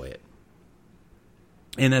enjoy it.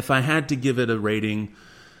 And if I had to give it a rating,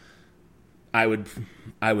 I would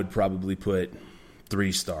probably put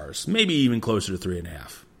 3 stars, maybe even closer to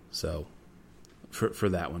 3.5. So, for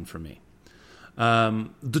that one for me.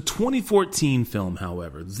 The 2014 film,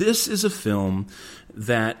 however, this is a film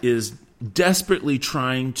that is desperately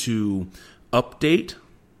trying to update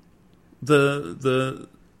the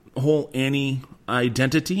whole Annie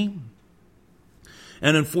identity,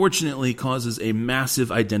 and unfortunately causes a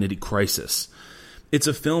massive identity crisis. It's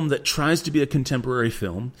a film that tries to be a contemporary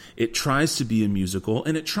film, it tries to be a musical,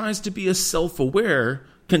 and it tries to be a self-aware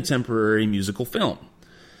contemporary musical film.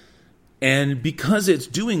 And because it's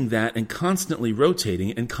doing that and constantly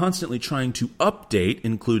rotating and constantly trying to update,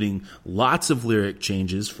 including lots of lyric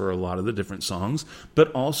changes for a lot of the different songs,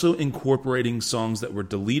 but also incorporating songs that were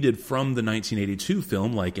deleted from the 1982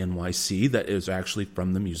 film, like NYC, that is actually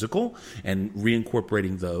from the musical, and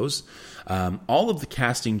reincorporating those. All of the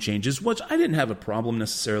casting changes, which I didn't have a problem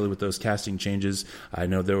necessarily with those casting changes. I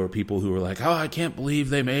know there were people who were like, oh, I can't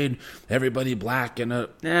believe they made everybody black. And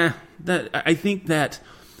I think that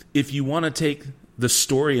if you want to take the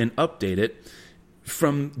story and update it,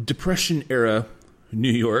 from Depression-era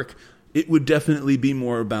New York, it would definitely be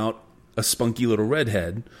more about a spunky little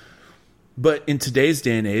redhead. But in today's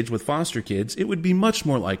day and age with foster kids, it would be much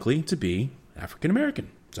more likely to be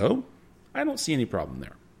African-American. So I don't see any problem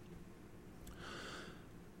there.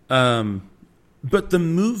 But the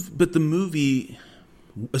movie,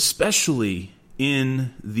 especially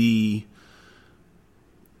in the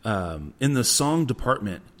song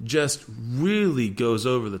department, just really goes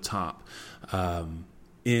over the top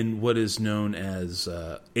in what is known as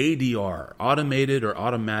ADR, automated or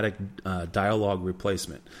automatic dialogue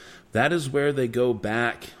replacement. That is where they go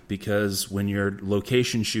back, because when you're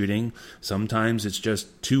location shooting, sometimes it's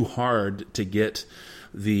just too hard to get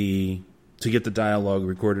the dialogue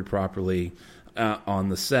recorded properly on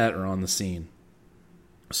the set or on the scene.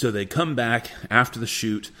 So they come back after the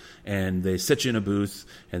shoot and they set you in a booth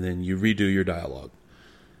and then you redo your dialogue.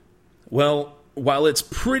 Well, while it's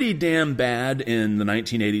pretty damn bad in the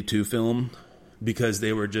 1982 film, because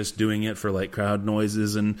they were just doing it for like crowd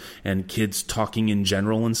noises and kids talking in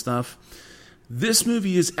general and stuff, this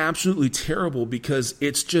movie is absolutely terrible because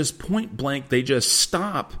it's just point blank. They just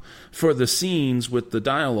stop for the scenes with the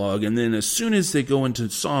dialogue, and then as soon as they go into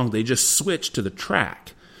song, they just switch to the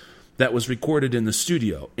track that was recorded in the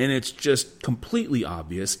studio. And it's just completely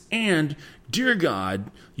obvious. And dear God,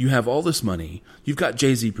 you have all this money. You've got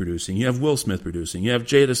Jay-Z producing. You have Will Smith producing. You have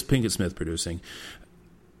Jada Pinkett Smith producing.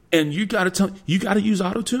 And you got to use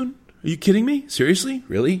auto-tune? Are you kidding me? Seriously?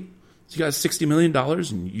 Really? You got $60 million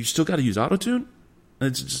and you still got to use auto-tune?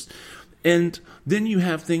 It's just, and then you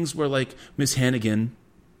have things where like Miss Hannigan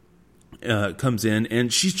comes in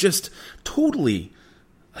and she's just totally...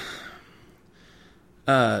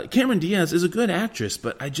 Cameron Diaz is a good actress,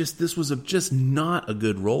 but this was just not a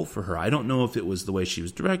good role for her. I don't know if it was the way she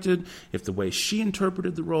was directed, if the way she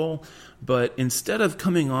interpreted the role, but instead of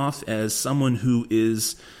coming off as someone who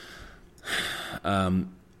is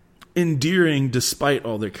endearing despite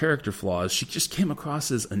all their character flaws, she just came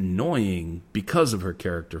across as annoying because of her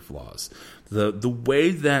character flaws. The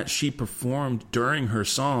way that she performed during her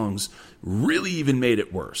songs really even made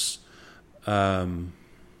it worse.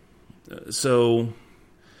 So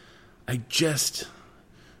I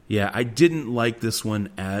didn't like this one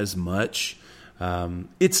as much.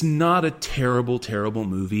 It's not a terrible, terrible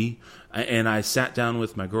movie. And I sat down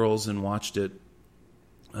with my girls and watched it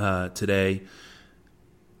today,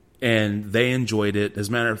 and they enjoyed it. As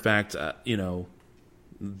a matter of fact,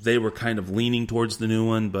 they were kind of leaning towards the new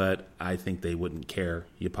one, but I think they wouldn't care.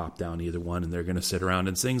 You pop down either one, and they're going to sit around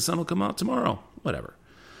and sing "Sun Will Come Out Tomorrow." Whatever.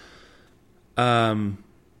 There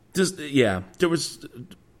was...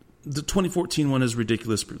 The 2014 one is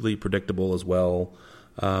ridiculously predictable as well,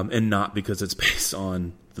 and not because it's based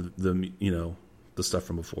on the stuff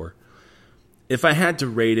from before. If I had to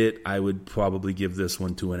rate it, I would probably give this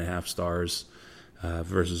one 2.5 stars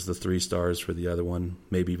versus the 3 stars for the other one,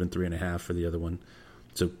 maybe even 3.5 for the other one.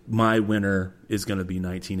 So my winner is going to be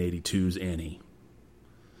 1982's Annie.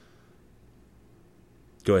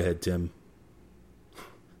 Go ahead, Tim.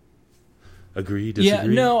 Agree? Disagree?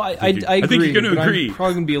 Yeah, no, I agree. I think you're going to agree. I'm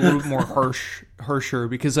probably going to be a little bit more harsher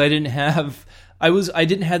because I didn't have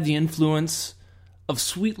the influence of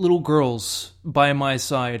sweet little girls by my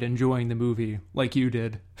side enjoying the movie like you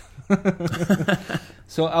did.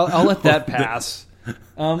 So I'll let that pass.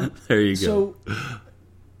 There you go. So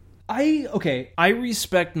I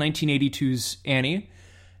respect 1982's Annie,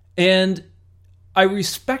 and I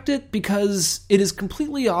respect it because it is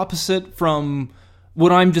completely opposite from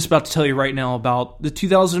what I'm just about to tell you right now about the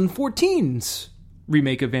 2014's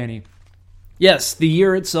remake of Annie. Yes, the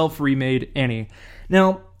year itself remade Annie.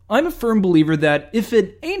 Now, I'm a firm believer that if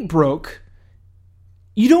it ain't broke,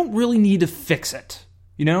 you don't really need to fix it,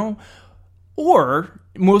 Or,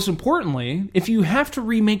 most importantly, if you have to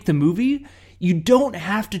remake the movie, You don't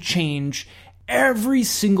have to change every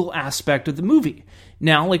single aspect of the movie.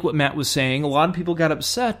 Now, like what Matt was saying, a lot of people got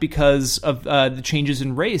upset because of the changes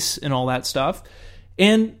in race and all that stuff.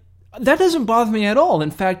 And that doesn't bother me at all.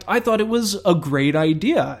 In fact, I thought it was a great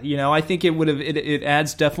idea. I think it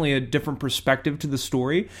adds definitely a different perspective to the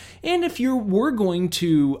story. And if you were going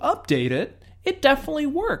to update it, it definitely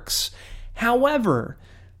works. However,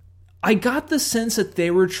 I got the sense that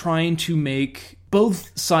they were trying to make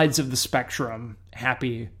both sides of the spectrum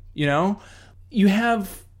happy. You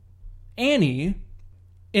have Annie,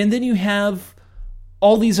 and then you have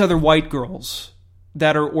all these other white girls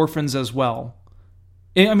that are orphans as well.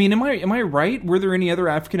 I mean, am I right? Were there any other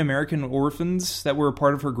African American orphans that were a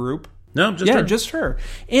part of her group? No, just her. Just her.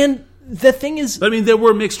 And the thing is, I mean, there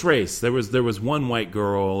were mixed race. There was one white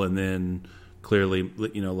girl, and then clearly,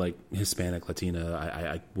 like Hispanic, Latina.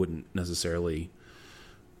 I wouldn't necessarily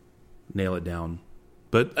nail it down,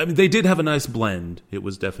 but I mean, they did have a nice blend. It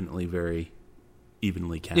was definitely very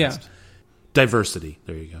evenly cast. Yeah. Diversity.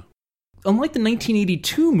 There you go. Unlike the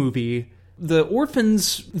 1982 movie, the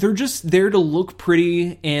orphans, they're just there to look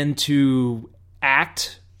pretty and to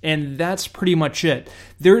act, and that's pretty much it.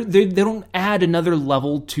 They don't add another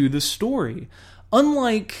level to the story.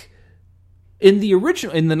 Unlike in the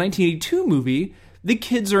 1982 movie, the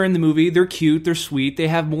kids are in the movie, they're cute, they're sweet, they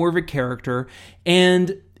have more of a character,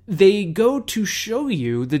 and they go to show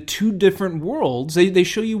you the two different worlds. They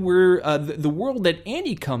show you where the world that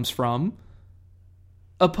Annie comes from,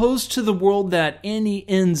 opposed to the world that Annie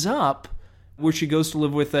ends up, where she goes to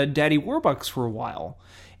live with Daddy Warbucks for a while.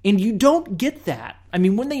 And you don't get that. I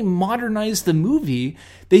mean, when they modernized the movie,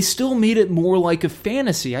 they still made it more like a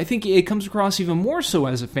fantasy. I think it comes across even more so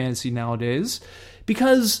as a fantasy nowadays,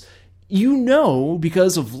 because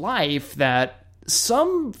because of life, that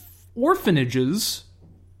some orphanages,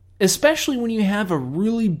 especially when you have a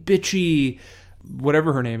really bitchy,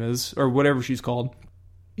 whatever her name is, or whatever she's called,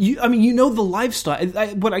 the lifestyle.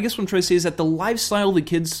 What I guess what I'm trying to say is that the lifestyle the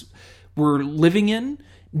kids were living in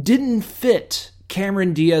didn't fit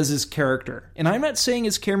Cameron Diaz's character. And I'm not saying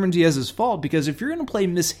it's Cameron Diaz's fault, because if you're going to play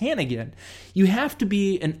Miss Hannigan, you have to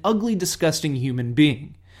be an ugly, disgusting human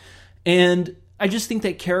being. And I just think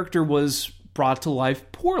that character was brought to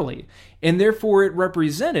life poorly. And therefore it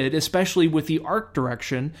represented, especially with the art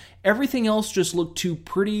direction, everything else just looked too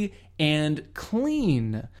pretty and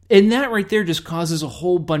clean. And that right there just causes a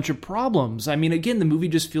whole bunch of problems. I mean, again, the movie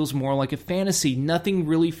just feels more like a fantasy. Nothing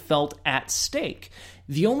really felt at stake.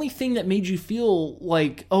 The only thing that made you feel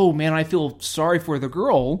like, oh man, I feel sorry for the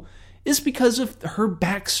girl, is because of her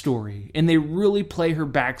backstory. And they really play her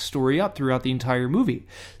backstory up throughout the entire movie.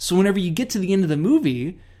 So whenever you get to the end of the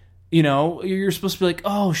movie, you're supposed to be like,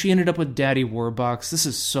 oh, she ended up with Daddy Warbucks. This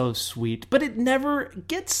is so sweet. But it never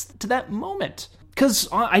gets to that moment, because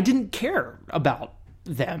I didn't care about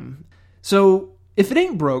them. So if it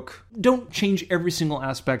ain't broke, don't change every single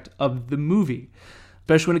aspect of the movie,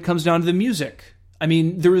 especially when it comes down to the music. I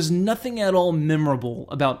mean, there is nothing at all memorable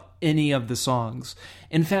about any of the songs.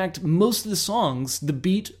 In fact, most of the songs, the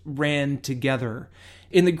beat ran together.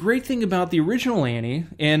 And the great thing about the original Annie,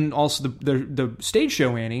 and also the stage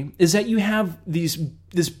show Annie, is that you have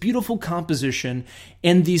this beautiful composition,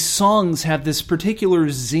 and these songs have this particular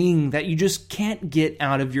zing that you just can't get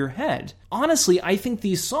out of your head. Honestly, I think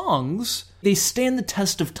these songs, they stand the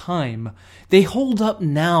test of time. They hold up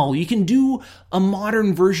now. You can do a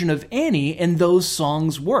modern version of Annie, and those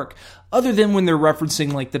songs work. Other than when they're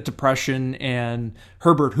referencing like the Depression and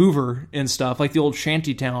Herbert Hoover and stuff, like the old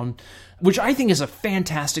Shantytown, which I think is a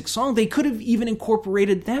fantastic song. They could have even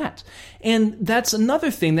incorporated that. And that's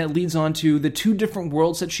another thing that leads on to the two different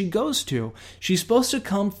worlds that she goes to. She's supposed to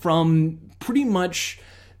come from pretty much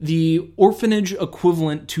the orphanage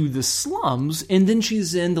equivalent to the slums, and then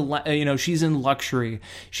she's in she's in luxury.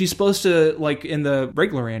 She's supposed to, like in the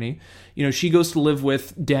regular Annie, she goes to live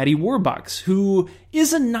with Daddy Warbucks, who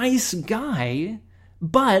is a nice guy,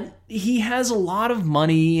 but he has a lot of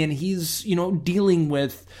money, and he's, dealing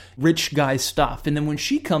with rich guy stuff. And then when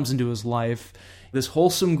she comes into his life, this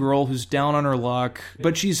wholesome girl who's down on her luck,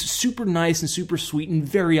 but she's super nice and super sweet and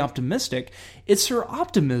very optimistic. It's her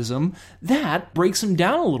optimism that breaks him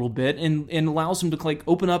down a little bit and allows him to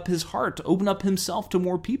open up his heart, to open up himself to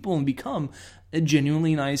more people and become a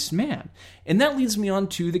genuinely nice man. And that leads me on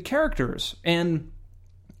to the characters. And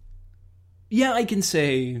yeah, I can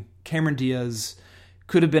say Cameron Diaz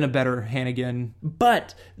could have been a better Hannigan,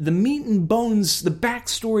 but the meat and bones, the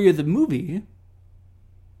backstory of the movie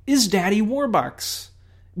is Daddy Warbucks.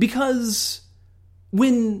 Because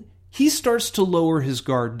when he starts to lower his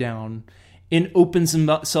guard down and opens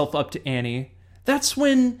himself up to Annie, that's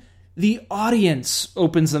when the audience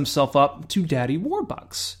opens themselves up to Daddy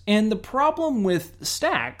Warbucks. And the problem with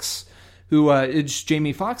Stax, who is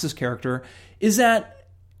Jamie Foxx's character, is that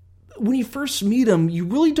when you first meet him, you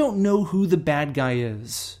really don't know who the bad guy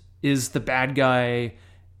is. Is the bad guy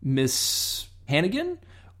Miss Hannigan?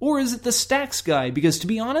 Or is it the Stax guy? Because to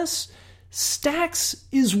be honest, Stax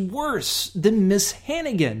is worse than Miss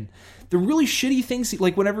Hannigan. The really shitty things,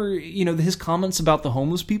 like whenever, his comments about the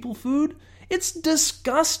homeless people food, it's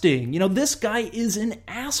disgusting. This guy is an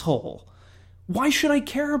asshole. Why should I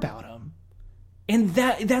care about him? And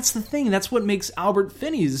that's the thing. That's what makes Albert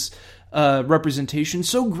Finney's representation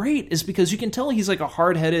so great, is because you can tell he's like a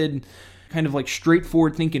hard-headed, kind of like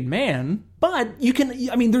straightforward thinking man, but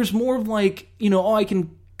there's more of like, I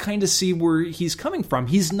can kind of see where he's coming from.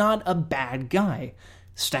 He's not a bad guy.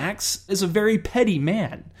 Stax is a very petty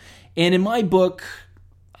man. And in my book,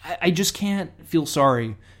 I just can't feel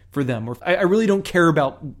sorry for them. Or I really don't care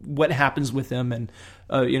about what happens with them and,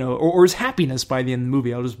 or his happiness by the end of the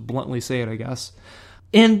movie. I'll just bluntly say it, I guess.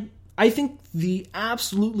 And I think the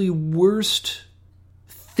absolutely worst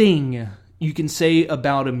thing you can say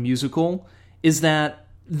about a musical is that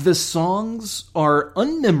the songs are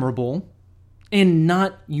unmemorable and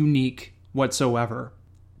not unique whatsoever.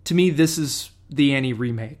 To me, this is the Annie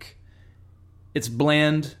remake. It's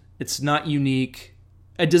bland. It's not unique.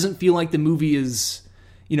 It doesn't feel like the movie is,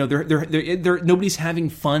 nobody's having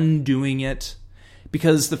fun doing it,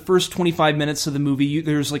 because the first 25 minutes of the movie,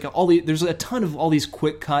 there's a ton of all these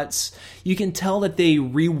quick cuts. You can tell that they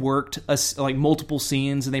reworked multiple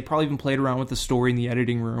scenes, and they probably even played around with the story in the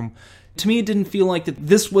editing room. To me, it didn't feel like that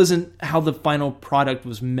this wasn't how the final product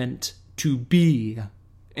was meant to be.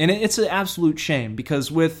 And it's an absolute shame,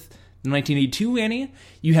 because with the 1982 Annie,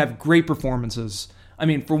 you have great performances. I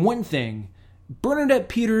mean, for one thing, Bernadette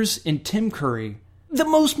Peters and Tim Curry, the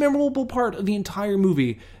most memorable part of the entire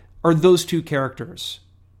movie are those two characters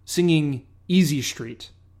singing Easy Street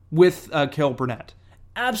with Carol Burnett.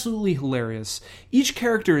 Absolutely hilarious. Each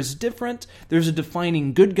character is different. There's a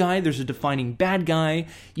defining good guy. There's a defining bad guy.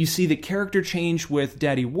 You see the character change with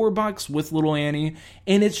Daddy Warbucks, with Little Annie,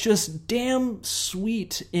 and it's just damn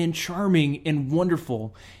sweet and charming and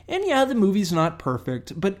wonderful. And yeah, the movie's not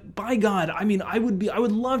perfect, but by God, I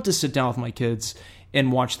would love to sit down with my kids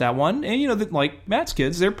and watch that one. And like Matt's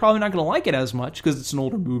kids, they're probably not going to like it as much because it's an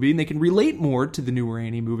older movie and they can relate more to the newer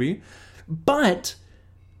Annie movie. But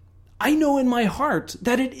I know in my heart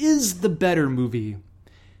that it is the better movie.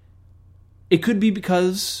 It could be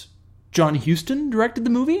because John Huston directed the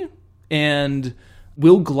movie, and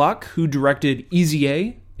Will Gluck, who directed Easy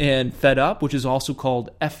A and Fed Up, which is also called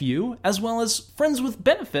FU, as well as Friends with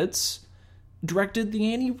Benefits, directed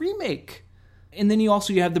the Annie remake. And then you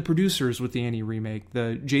have the producers with the Annie remake.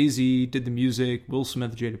 The Jay-Z did the music, Will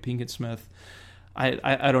Smith, Jada Pinkett Smith.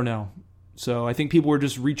 I don't know. So I think people were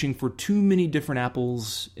just reaching for too many different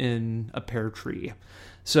apples in a pear tree.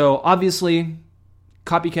 So obviously,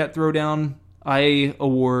 Copycat Throwdown, I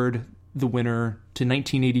award the winner to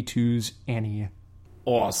 1982's Annie.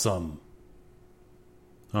 Awesome.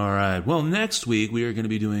 All right. Well, next week we are going to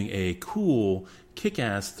be doing a cool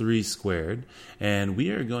Kick-Ass 3 Squared, and we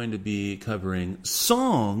are going to be covering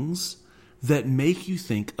songs that make you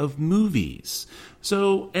think of movies.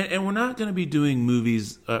 So, and we're not going to be doing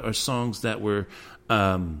movies or songs that were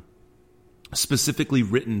specifically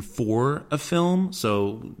written for a film.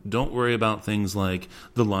 So don't worry about things like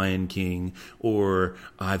The Lion King or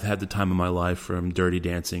I've Had the Time of My Life from Dirty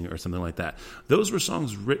Dancing or something like that. Those were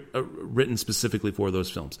songs written specifically for those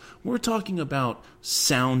films. We're talking about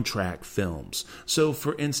soundtrack films. So,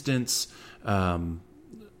 for instance,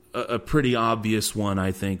 a pretty obvious one,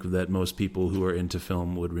 I think, that most people who are into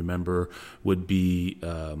film would remember would be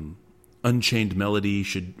Unchained Melody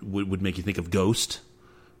would make you think of Ghost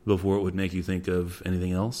before it would make you think of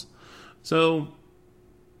anything else. So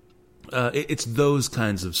it's those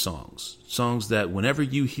kinds of songs. Songs that whenever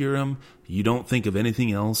you hear them, you don't think of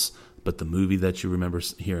anything else but the movie that you remember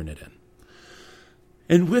hearing it in.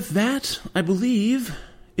 And with that, I believe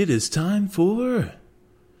it is time for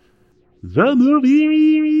the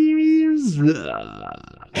movies.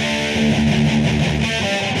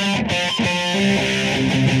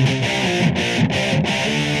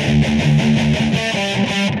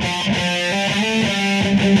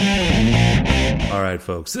 All right,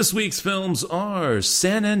 folks, this week's films are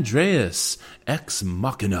San Andreas, Ex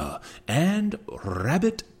Machina, and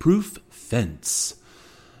Rabbit Proof Fence.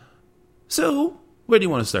 So, where do you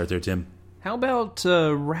want to start there, Tim? How about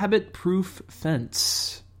Rabbit Proof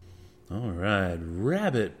Fence? All right,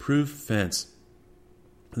 Rabbit Proof Fence.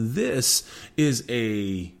 This is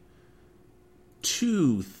a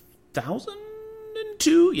 2002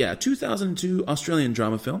 2002 Australian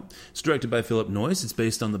drama film. It's directed by Philip Noyce. It's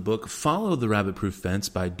based on the book Follow the Rabbit-Proof Fence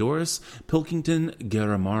by Doris Pilkington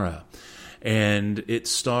Garamara. And it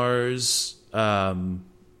stars no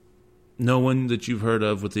one that you've heard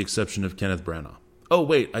of with the exception of Kenneth Branagh. Oh,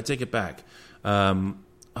 wait, I take it back. The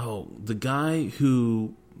guy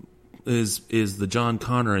who is the John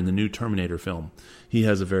Connor in the new Terminator film. He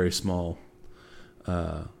has a very small...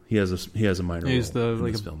 He has a minor role in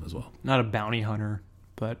this film as well. Not a bounty hunter,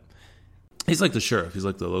 but... He's like the sheriff. He's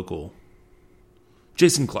like the local...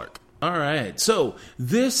 Jason Clarke. All right. So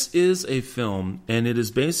this is a film, and it is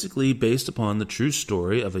basically based upon the true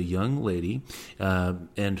story of a young lady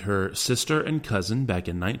and her sister and cousin back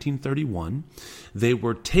in 1931. They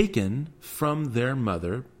were taken from their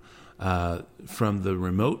mother from the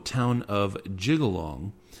remote town of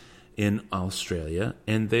Jigalong in Australia,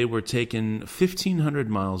 and they were taken 1,500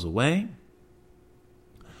 miles away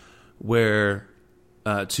where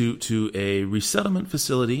to a resettlement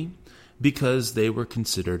facility because they were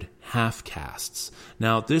considered half-castes.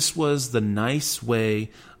 Now, this was the nice way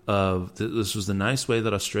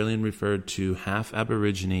that Australian referred to half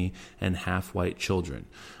Aborigine and half white children.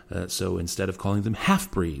 So instead of calling them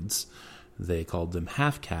half-breeds, they called them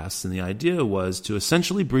half-castes, and the idea was to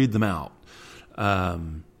essentially breed them out.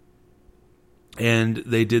 And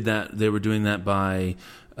they did that. They were doing that by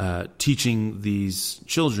teaching these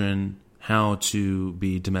children how to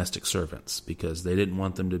be domestic servants because they didn't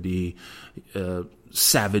want them to be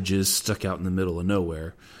savages stuck out in the middle of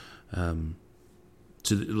nowhere,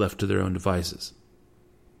 left to their own devices.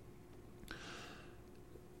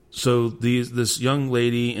 So this young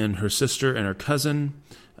lady and her sister and her cousin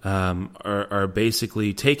are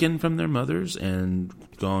basically taken from their mothers and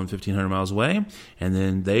gone 1,500 miles away, and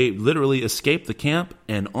then they literally escape the camp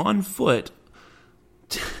and on foot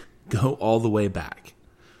go all the way back.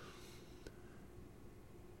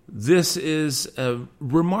 This is a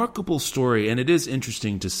remarkable story, and it is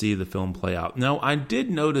interesting to see the film play out. Now, I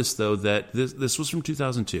did notice, though, that this was from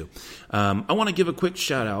 2002. I want to give a quick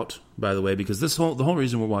shout-out, by the way, because the whole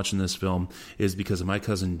reason we're watching this film is because of my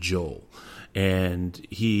cousin Joel. And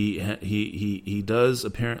he does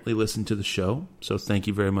apparently listen to the show, so thank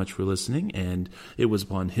you very much for listening. And it was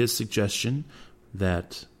upon his suggestion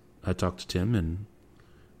that I talked to Tim, and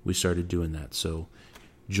we started doing that. So,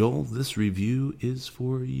 Joel, this review is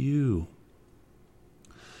for you.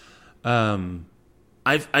 I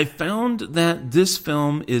found that this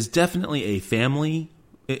film is definitely a family.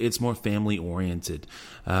 It's more family oriented,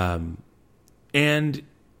 and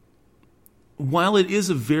while it is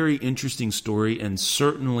a very interesting story and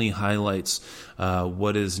certainly highlights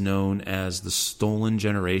what is known as the stolen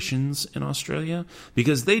generations in Australia,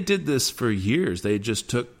 because they did this for years. They just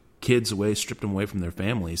took kids away, stripped them away from their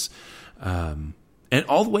families. And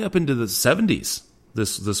all the way up into the 70s,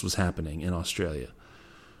 this was happening in Australia.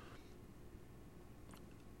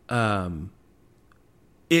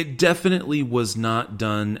 It definitely was not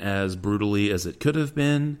done as brutally as it could have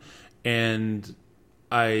been, and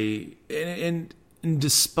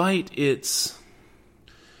despite its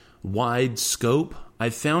wide scope, I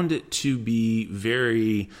found it to be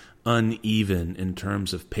very uneven in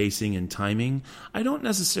terms of pacing and timing. I don't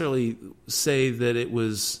necessarily say that it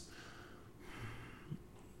was...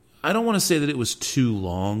 I don't want to say that it was too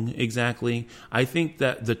long exactly. I think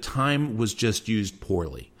that the time was just used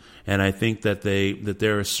poorly. And I think that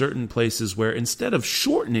there are certain places where instead of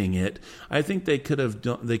shortening it, I think they could have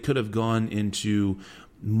gone into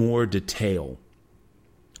more detail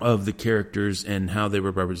of the characters and how they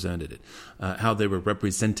were represented.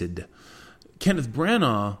 Kenneth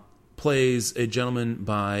Branagh plays a gentleman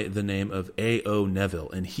by the name of A.O.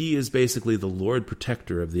 Neville, and he is basically the Lord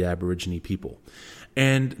Protector of the Aborigine people.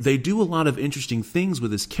 And they do a lot of interesting things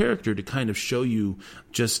with his character to kind of show you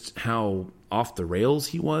just how off the rails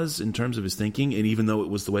he was in terms of his thinking, and even though it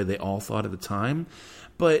was the way they all thought at the time.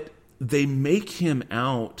 But they make him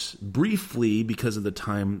out briefly because of the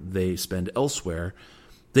time they spend elsewhere.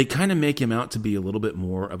 They kind of make him out to be a little bit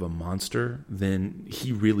more of a monster than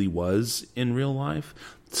he really was in real life.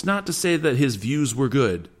 It's not to say that his views were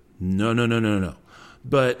good. No.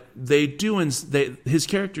 But they do, his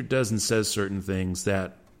character does and says certain things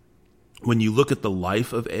that, when you look at the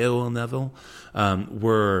life of A.O. Neville,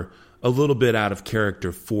 were a little bit out of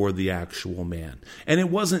character for the actual man. And it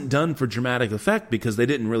wasn't done for dramatic effect because they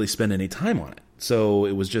didn't really spend any time on it. So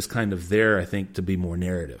it was just kind of there, I think, to be more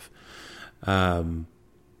narrative.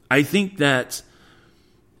 I think that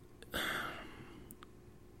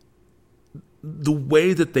the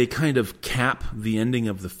way that they kind of cap the ending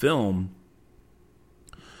of the film,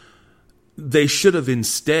 they should have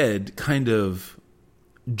instead kind of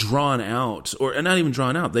drawn out, or not even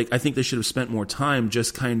drawn out. I think they should have spent more time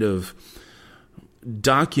just kind of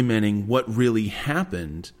documenting what really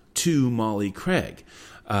happened to Molly Craig,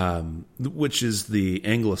 which is the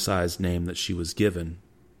anglicized name that she was given.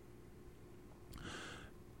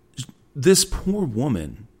 This poor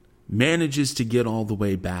woman manages to get all the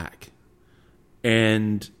way back,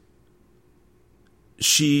 and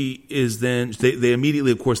she is then, they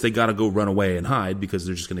immediately, of course, they got to go run away and hide because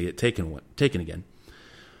they're just going to get taken again.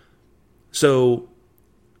 So,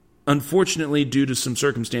 unfortunately, due to some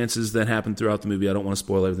circumstances that happen throughout the movie, I don't want to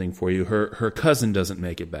spoil everything for you, her cousin doesn't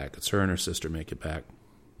make it back. It's her and her sister make it back.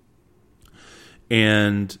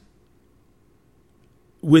 And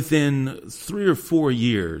within 3 or 4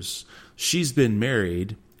 years, she's been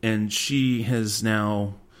married, and she has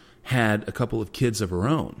now had a couple of kids of her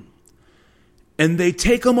own. And they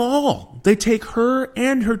take them all. They take her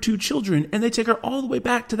and her 2 children, and they take her all the way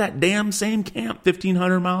back to that damn same camp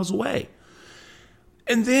 1,500 miles away.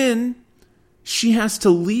 And then she has to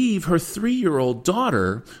leave her 3-year-old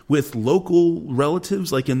daughter with local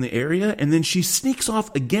relatives like in the area, and then she sneaks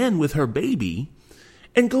off again with her baby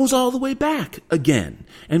and goes all the way back again.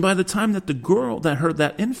 And by the time that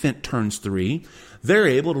that infant turns 3, they're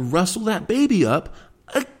able to wrestle that baby up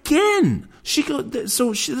again.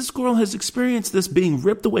 This girl has experienced this being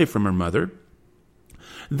ripped away from her mother,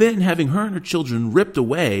 then having her and her children ripped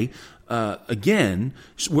away again,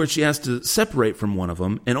 where she has to separate from one of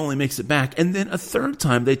them and only makes it back. And then a third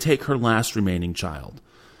time they take her last remaining child.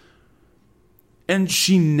 And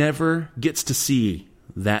she never gets to see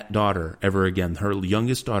that daughter ever again, her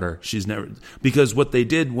youngest daughter. She's never, because what they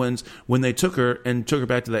did when they took her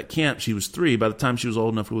back to that camp, she was 3. By the time she was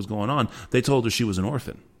old enough for what was going on, they told her she was an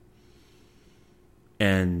orphan.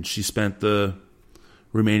 And she spent the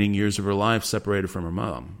remaining years of her life separated from her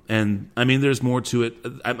mom. And I mean, there's more to it.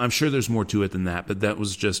 I'm sure there's more to it than that, but that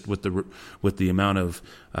was just with the amount of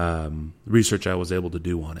research I was able to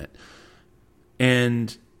do on it.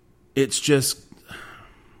 And it's just,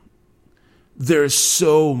 there's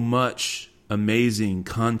so much amazing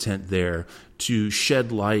content there to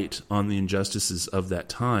shed light on the injustices of that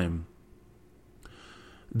time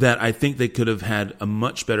that I think they could have had a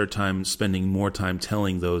much better time spending more time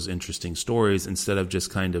telling those interesting stories instead of just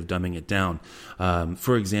kind of dumbing it down.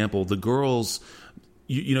 For example, the girls,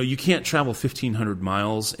 you can't travel 1,500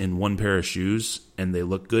 miles in one pair of shoes and they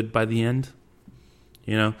look good by the end,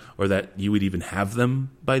 or that you would even have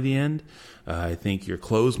them by the end. I think your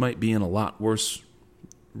clothes might be in a lot worse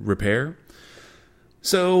repair.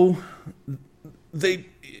 So they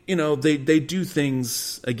do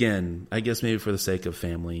things, again, I guess maybe for the sake of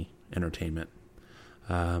family entertainment.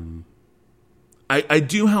 I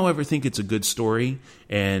do, however, think it's a good story,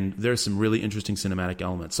 and there's some really interesting cinematic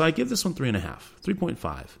elements. So I give this one 3.5,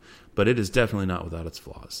 3.5, but it is definitely not without its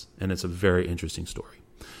flaws, and it's a very interesting story.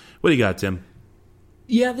 What do you got, Tim?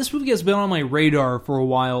 Yeah, this movie has been on my radar for a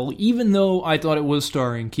while, even though I thought it was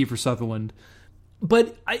starring Kiefer Sutherland.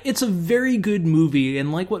 But it's a very good movie,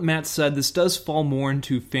 and like what Matt said, this does fall more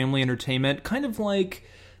into family entertainment, kind of like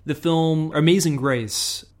the film Amazing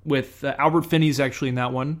Grace, with Albert Finney's actually in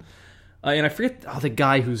that one. And I forget the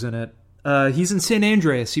guy who's in it. He's in San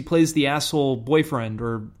Andreas. He plays the asshole boyfriend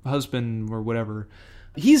or husband or whatever.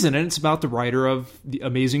 He's in it. It's about the writer of The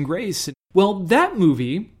Amazing Grace. Well, that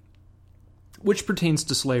movie, which pertains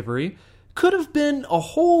to slavery, could have been a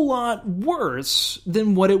whole lot worse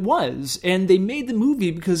than what it was. And they made the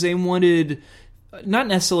movie because they wanted not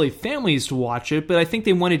necessarily families to watch it, but I think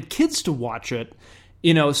they wanted kids to watch it,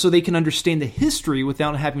 so they can understand the history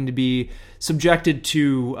without having to be subjected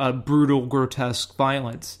to brutal, grotesque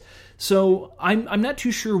violence. So I'm not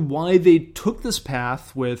too sure why they took this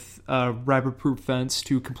path with rabbit-proof fence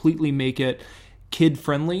to completely make it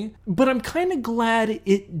kid-friendly, but I'm kind of glad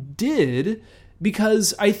it did,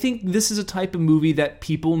 because I think this is a type of movie that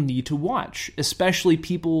people need to watch, especially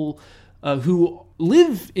people who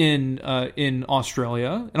live in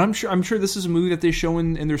Australia. And I'm sure this is a movie that they show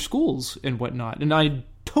in their schools and whatnot. And I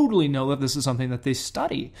totally know that this is something that they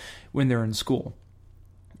study when they're in school.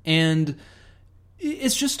 And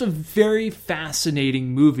it's just a very fascinating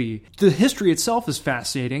movie. The history itself is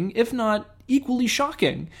fascinating, if not equally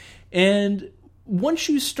shocking. And once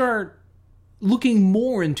you start looking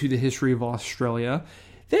more into the history of Australia,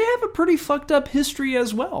 they have a pretty fucked up history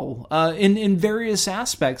as well, in various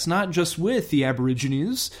aspects, not just with the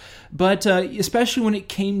Aborigines, but especially when it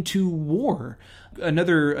came to war.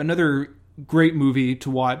 Another great movie to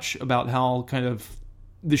watch about how kind of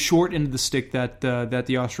the short end of the stick that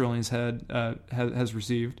the Australians has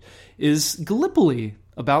received is Gallipoli,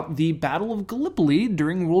 about the Battle of Gallipoli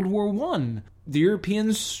during World War I. The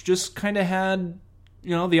Europeans just kind of had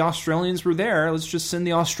the Australians were there. Let's just send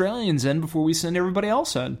the Australians in before we send everybody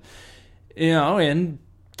else in. And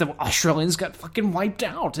the Australians got fucking wiped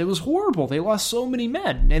out. It was horrible. They lost so many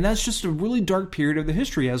men. And that's just a really dark period of the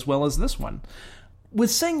history as well as this one. With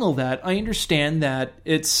saying all that, I understand that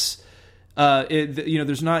it's,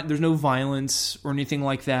 there's no violence or anything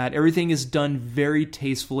like that. Everything is done very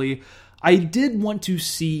tastefully. I did want to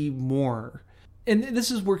see more. And this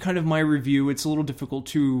is where kind of my review, it's a little difficult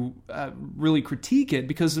to really critique it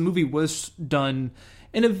because the movie was done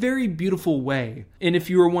in a very beautiful way. And if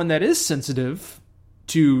you are one that is sensitive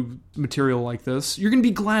to material like this, you're going to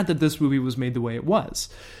be glad that this movie was made the way it was.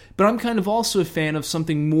 But I'm kind of also a fan of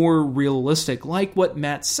something more realistic, like what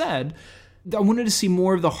Matt said. I wanted to see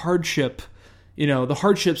more of the hardship, the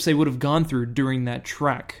hardships they would have gone through during that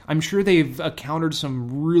trek. I'm sure they've encountered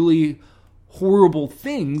some really horrible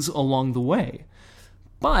things along the way.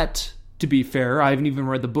 But, to be fair, I haven't even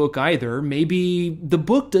read the book either. Maybe the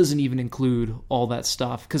book doesn't even include all that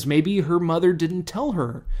stuff, because maybe her mother didn't tell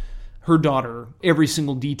her daughter every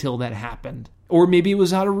single detail that happened. Or maybe it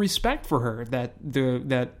was out of respect for her that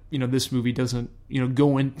this movie doesn't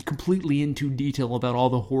go in completely into detail about all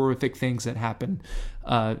the horrific things that happen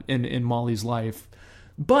in Molly's life.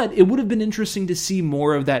 But it would have been interesting to see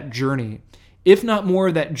more of that journey. If not more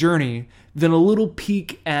of that journey, then a little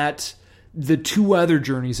peek at the two other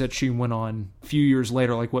journeys that she went on a few years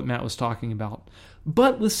later, like what Matt was talking about.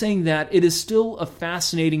 But with saying that, it is still a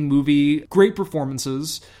fascinating movie, great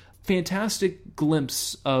performances, fantastic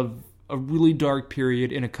glimpse of a really dark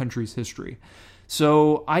period in a country's history.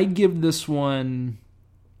 So I give this one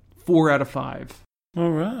 4 out of 5.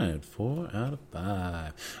 All right, 4 out of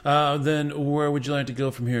 5. Then where would you like to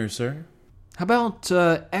go from here, sir? How about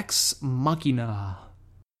Ex Machina?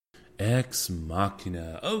 Ex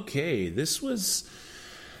Machina. Okay, this was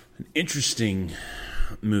an interesting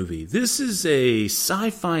movie. This is a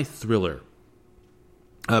sci-fi thriller.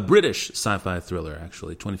 A British sci-fi thriller,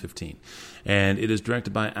 actually, 2015. And it is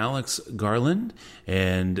directed by Alex Garland,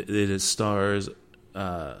 and it stars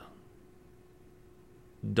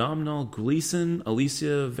Domhnall Gleeson,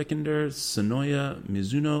 Alicia Vikander, Sonoya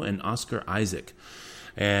Mizuno, and Oscar Isaac.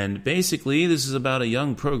 And basically, this is about a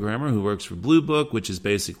young programmer who works for Blue Book, which is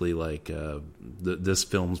basically like this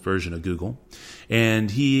film's version of Google.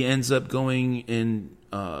 And he ends up going and,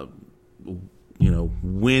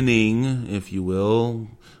 winning, if you will,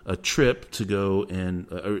 a trip to go and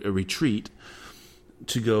a retreat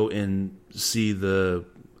to go and see the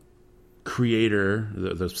creator,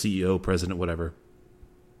 the CEO, president, whatever,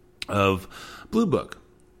 of Blue Book.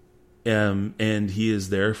 And he is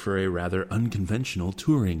there for a rather unconventional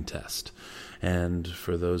Turing test. And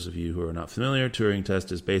for those of you who are not familiar, Turing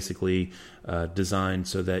test is basically designed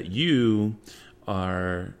so that you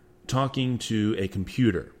are talking to a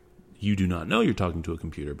computer. You do not know you're talking to a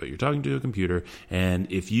computer, but you're talking to a computer.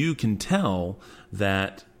 And if you can tell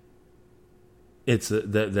that it's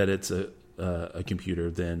a computer,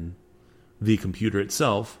 then the computer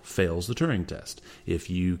itself fails the Turing test. If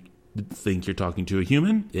you think you're talking to a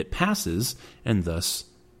human, it passes, and thus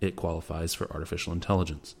it qualifies for artificial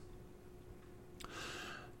intelligence.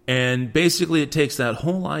 And basically it takes that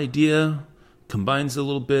whole idea, combines it a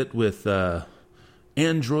little bit with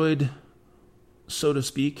Android, so to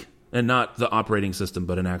speak, and not the operating system,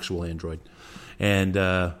 but an actual Android, and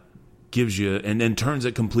gives you, and then turns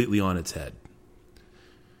it completely on its head.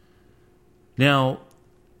 Now,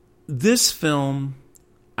 this film,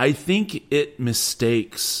 I think it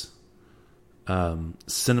mistakes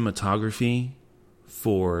cinematography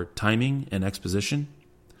for timing and exposition,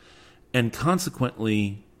 and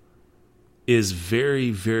consequently is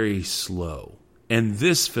very, very slow. And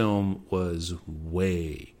this film was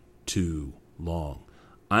way too long.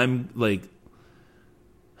 I'm like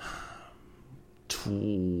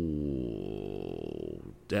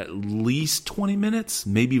at least 20 minutes,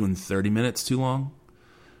 maybe even 30 minutes too long.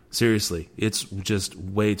 Seriously, it's just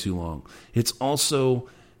way too long. It also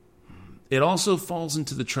falls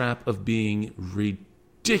into the trap of being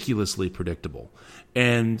ridiculously predictable.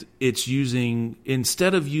 And it's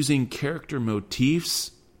instead of using character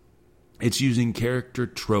motifs, it's using character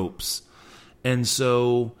tropes. And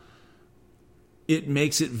so it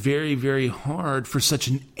makes it very, very hard for such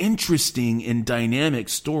an interesting and dynamic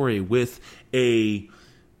story with a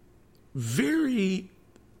very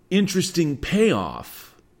interesting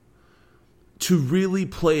payoff to really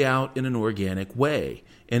play out in an organic way.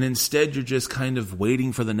 And instead, you're just kind of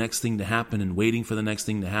waiting for the next thing to happen and waiting for the next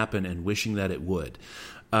thing to happen and wishing that it would.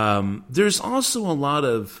 There's also a lot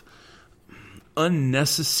of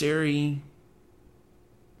unnecessary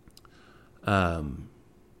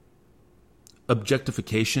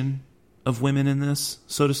objectification of women in this,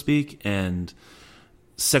 so to speak, and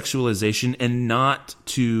sexualization, and not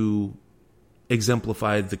to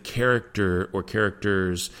exemplify the character or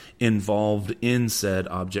characters involved in said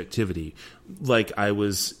objectivity. Like I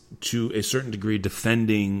was, to a certain degree,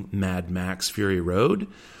 defending Mad Max Fury Road.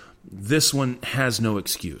 This one has no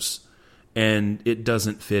excuse, and it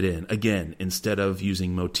doesn't fit in. Again, instead of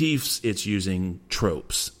using motifs, it's using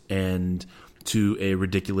tropes, and to a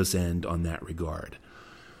ridiculous end on that regard.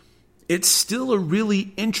 It's still a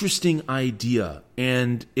really interesting idea,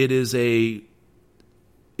 and it is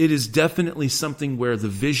definitely something where the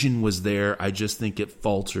vision was there. I just think it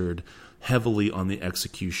faltered heavily on the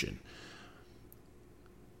execution.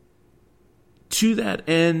 To that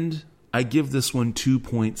end, I give this one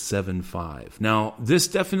 2.75. Now, this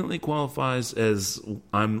definitely qualifies as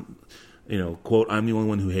quote, I'm the only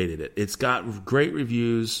one who hated it. It's got great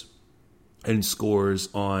reviews and scores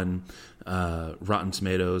on Rotten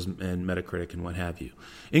Tomatoes and Metacritic and what have you,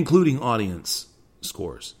 including audience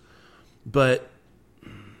scores. But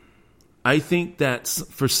I think that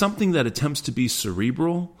for something that attempts to be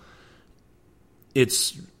cerebral,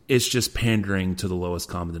 it's just pandering to the lowest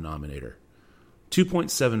common denominator.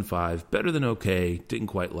 2.75, better than okay, didn't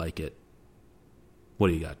quite like it. What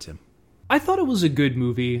do you got, Tim? I thought it was a good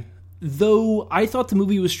movie, though I thought the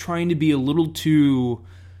movie was trying to be a little too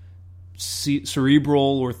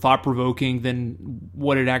cerebral or thought-provoking than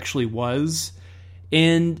what it actually was.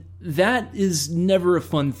 And that is never a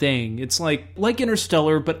fun thing. It's like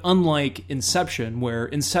Interstellar, but unlike Inception, where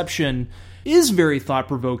Inception is very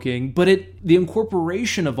thought-provoking, but the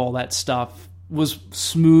incorporation of all that stuff was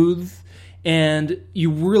smooth, and you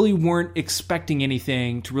really weren't expecting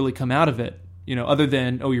anything to really come out of it, other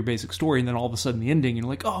than, your basic story, and then all of a sudden the ending, and you're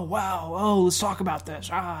like, oh, wow, let's talk about this,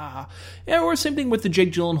 Yeah, or same thing with the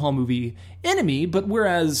Jake Gyllenhaal movie, Enemy, but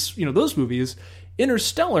whereas, those movies,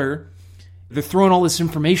 Interstellar, they're throwing all this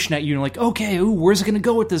information at you, and you're like, okay, where's it going to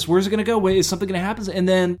go with this? Where's it going to go? Wait, is something going to happen? And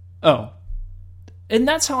then, And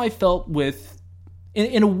that's how I felt with,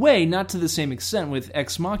 in a way, not to the same extent, with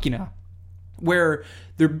Ex Machina, where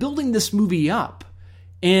they're building this movie up,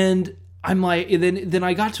 and I'm like, then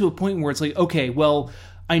I got to a point where it's like, okay, well,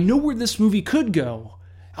 I know where this movie could go.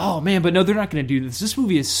 Oh man, but no, they're not going to do this. This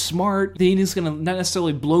movie is smart. The ending's going to not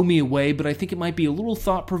necessarily blow me away, but I think it might be a little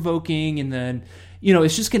thought-provoking, and then,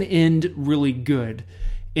 it's just going to end really good.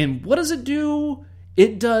 And what does it do?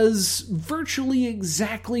 It does virtually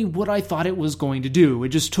exactly what I thought it was going to do. It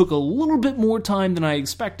just took a little bit more time than I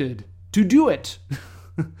expected to do it.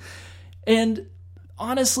 And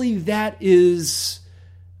honestly, that is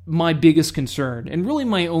my biggest concern, and really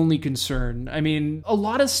my only concern. I mean, a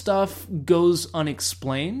lot of stuff goes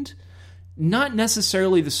unexplained. Not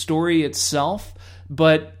necessarily the story itself,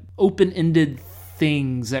 but open-ended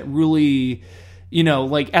things that really,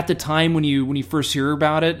 like at the time when you first hear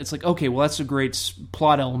about it, it's like, okay, well, that's a great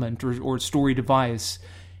plot element or story device.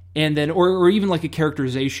 And then, or even like a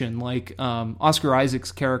characterization, like Oscar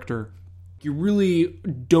Isaac's character. You really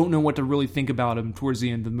don't know what to really think about him towards the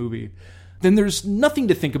end of the movie. Then there's nothing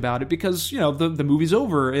to think about it because, the movie's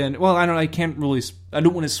over. And, well, I don't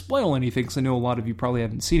want to spoil anything because I know a lot of you probably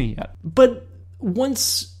haven't seen it yet. But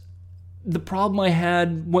once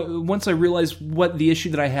I realized what the issue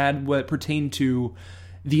that I had, what pertained to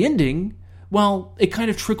the ending, well, it kind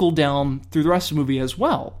of trickled down through the rest of the movie as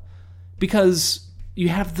well. Because you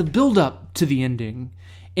have the build-up to the ending.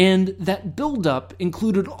 And that build-up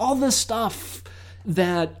included all the stuff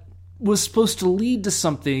that was supposed to lead to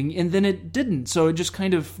something, and then it didn't. So it just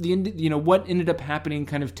kind of, what ended up happening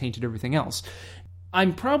kind of tainted everything else.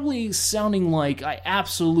 I'm probably sounding like I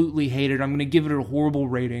absolutely hate it. I'm going to give it a horrible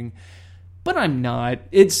rating, but I'm not.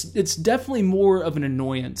 It's definitely more of an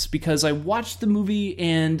annoyance because I watched the movie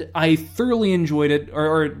and I thoroughly enjoyed it,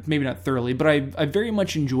 or maybe not thoroughly, but I very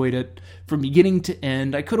much enjoyed it from beginning to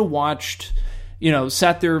end. I could have watched...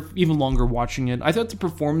 sat there even longer watching it. I thought the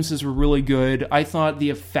performances were really good. I thought the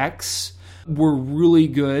effects were really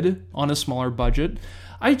good on a smaller budget.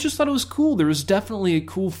 I just thought it was cool. There was definitely a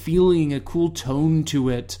cool feeling, a cool tone to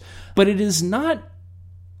it. But it is not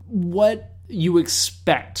what you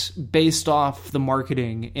expect based off the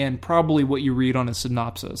marketing and probably what you read on a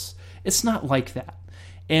synopsis. It's not like that.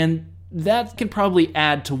 And that can probably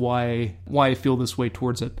add to why I feel this way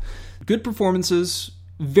towards it. Good performances.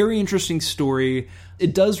 Very interesting story.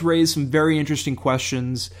 It does raise some very interesting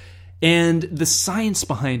questions, and the science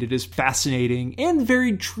behind it is fascinating and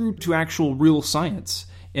very true to actual real science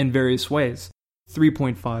in various ways.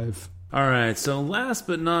 3.5. All right, so last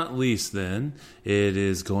but not least then, it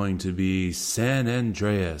is going to be San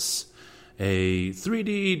Andreas. a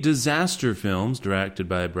 3D disaster film directed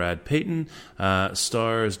by Brad Peyton,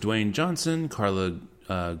 stars Dwayne Johnson, Carla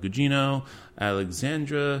Gugino,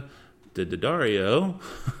 Alexandra Daddario,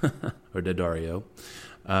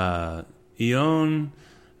 Eoin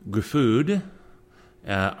Gruffudd,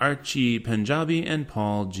 Archie Panjabi, and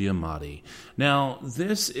Paul Giamatti. Now,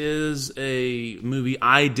 this is a movie.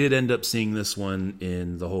 I did end up seeing this one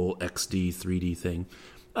in the whole XD 3D thing.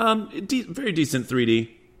 Very decent 3D.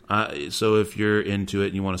 So if you're into it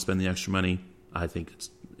and you want to spend the extra money, I think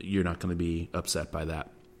you're not going to be upset by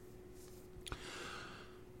that.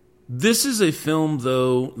 This is a film,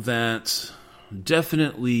 though, that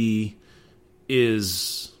definitely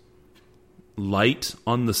is light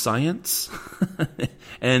on the science.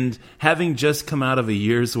 And having just come out of a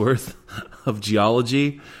year's worth of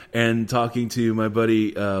geology and talking to my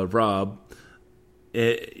buddy Rob,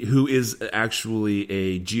 who is actually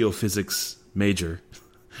a geophysics major.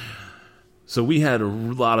 So we had a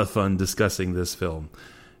lot of fun discussing this film.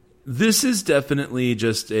 This is definitely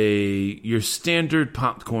just your standard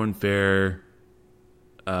popcorn fare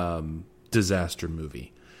disaster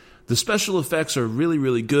movie. The special effects are really,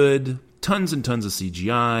 really good. Tons and tons of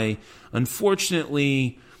CGI.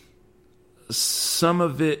 Unfortunately, some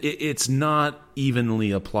of it's not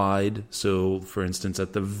evenly applied. So, for instance,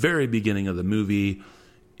 at the very beginning of the movie,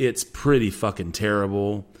 it's pretty fucking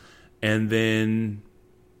terrible. And then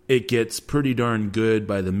it gets pretty darn good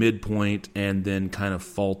by the midpoint and then kind of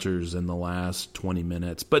falters in the last 20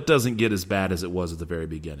 minutes, but doesn't get as bad as it was at the very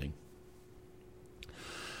beginning.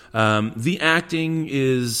 The acting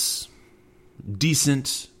is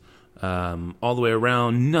decent all the way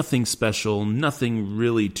around. Nothing special, nothing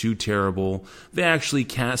really too terrible. They actually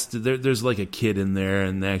cast, there's like a kid in there,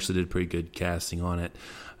 and they actually did pretty good casting on it.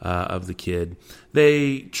 Of the kid.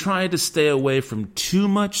 They try to stay away from too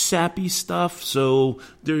much sappy stuff, so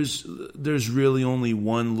there's really only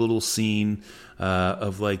one little scene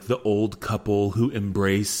of like the old couple who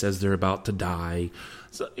embrace as they're about to die.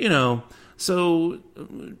 So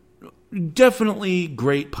definitely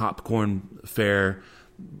great popcorn fare,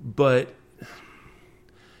 but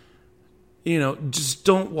just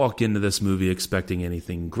don't walk into this movie expecting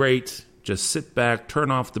anything great. Just sit back,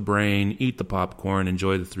 turn off the brain, eat the popcorn,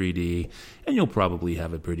 enjoy the 3D, and you'll probably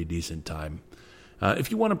have a pretty decent time.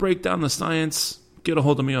 If you want to break down the science, get a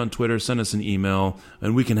hold of me on Twitter, send us an email,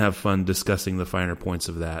 and we can have fun discussing the finer points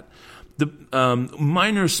of that. The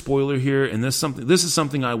minor spoiler here, and this is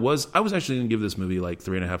something I was actually going to give this movie like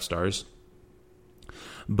 3.5 stars,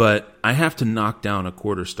 but I have to knock down a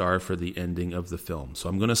 1/4 star for the ending of the film. So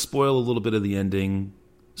I'm going to spoil a little bit of the ending.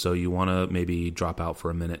 So you want to maybe drop out for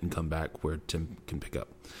a minute and come back where Tim can pick up.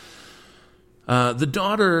 The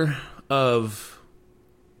daughter of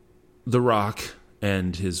The Rock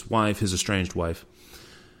and his wife, his estranged wife,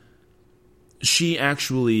 she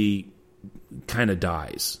actually kind of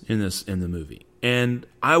dies in the movie. And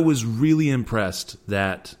I was really impressed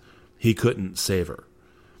that he couldn't save her.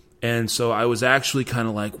 And so I was actually kind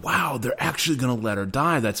of like, wow, they're actually going to let her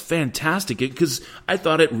die. That's fantastic. Because I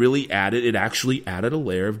thought it actually added a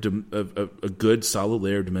layer of a good, solid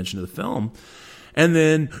layer of dimension to the film. And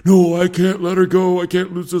then, no, I can't let her go. I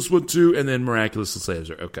can't lose this one too. And then miraculously saves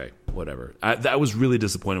her. Okay, whatever. I was really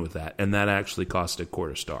disappointed with that. And that actually cost a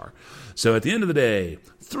 1/4 star. So at the end of the day,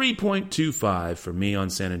 3.25 for me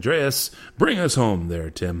on San Andreas. Bring us home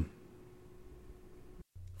there, Tim.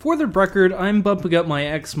 For the record, I'm bumping up my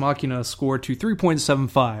Ex Machina score to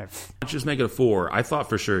 3.75. Let's just make it a 4. I thought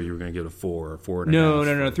for sure you were going to give it a 4 or 4.5. No,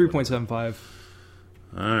 3.75.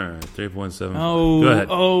 All right, 3.75. Oh,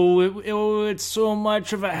 go ahead. It's so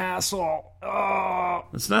much of a hassle. Oh.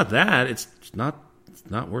 It's not that. It's not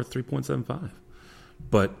worth 3.75.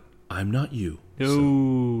 But I'm not you.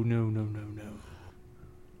 No.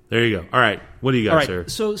 There you go. All right, what do you got, sir?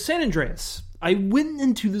 So San Andreas. I went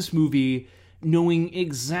into this movie knowing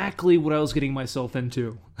exactly what I was getting myself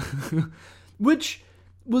into. Which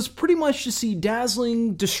was pretty much to see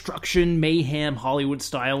dazzling destruction, mayhem, Hollywood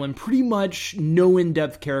style, and pretty much no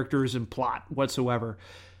in-depth characters and plot whatsoever.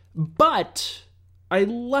 But I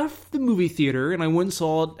left the movie theater and I went and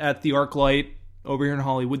saw it at the ArcLight over here in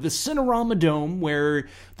Hollywood, the Cinerama Dome, where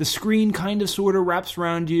the screen kind of sort of wraps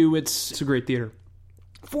around you. It's a great theater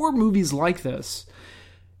for movies like this.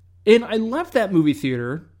 And I left that movie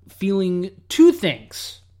theater feeling two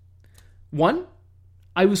things. One,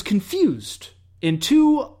 I was confused. And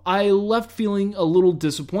two, I left feeling a little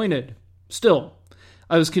disappointed. Still,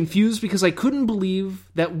 I was confused because I couldn't believe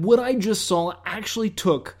that what I just saw actually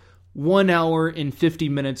took 1 hour and 50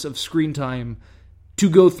 minutes of screen time to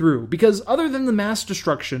go through, because other than the mass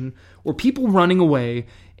destruction or people running away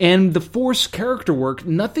and the forced character work,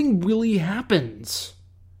 nothing really happens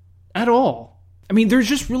at all. I mean, there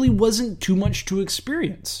just really wasn't too much to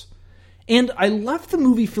experience. And I left the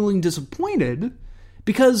movie feeling disappointed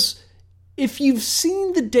because if you've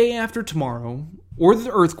seen The Day After Tomorrow, or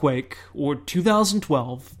The Earthquake, or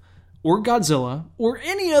 2012, or Godzilla, or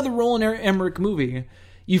any other Roland Emmerich movie,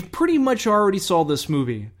 you've pretty much already saw this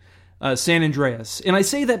movie, San Andreas. And I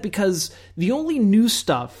say that because the only new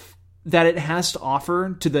stuff that it has to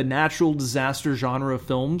offer to the natural disaster genre of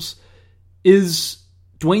films is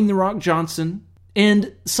Dwayne "The Rock" Johnson,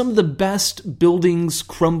 and some of the best buildings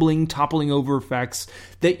crumbling, toppling over effects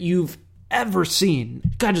that you've ever seen.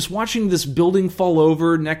 God, just watching this building fall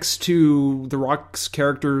over next to The Rock's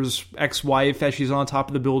character's ex-wife as she's on top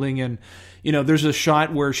of the building, and, you know, there's a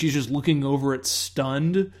shot where she's just looking over it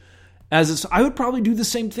stunned. I would probably do the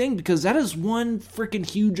same thing, because that is one freaking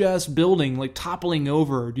huge-ass building, like, toppling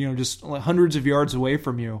over, you know, just like hundreds of yards away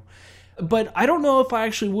from you. But I don't know if I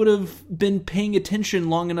actually would have been paying attention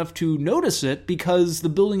long enough to notice it, because the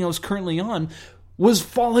building I was currently on was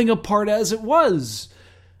falling apart as it was.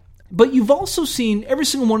 But you've also seen every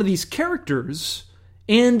single one of these characters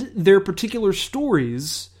and their particular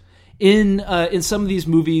stories in some of these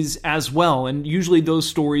movies as well. And usually those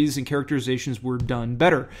stories and characterizations were done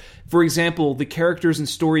better. For example, the characters and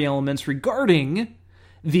story elements regarding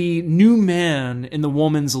the new man in the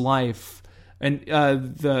woman's life. And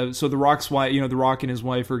The Rock's wife, you know, The Rock and his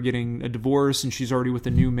wife are getting a divorce, and she's already with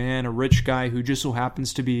a new man, a rich guy who just so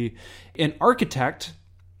happens to be an architect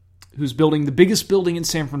who's building the biggest building in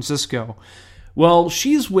San Francisco. Well,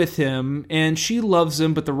 she's with him, and she loves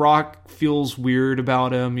him, but The Rock feels weird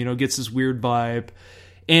about him, you know, gets this weird vibe,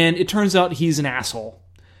 and it turns out he's an asshole.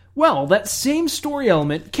 Well, that same story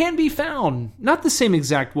element can be found, not the same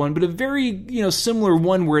exact one, but a very, you know, similar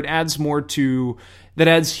one where it adds more to, that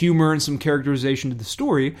adds humor and some characterization to the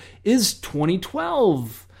story, is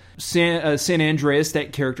 2012. San Andreas,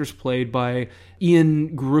 that character's played by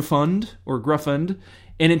Ian Gruffund,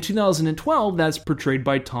 and in 2012, that's portrayed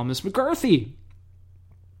by Thomas McCarthy.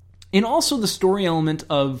 And also the story element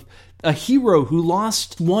of a hero who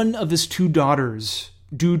lost one of his two daughters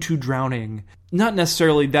due to drowning. Not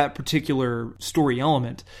necessarily that particular story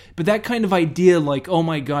element, but that kind of idea, like, oh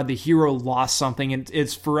my god, the hero lost something and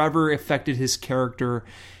it's forever affected his character.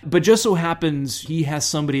 But just so happens he has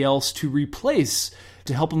somebody else to replace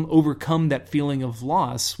to help him overcome that feeling of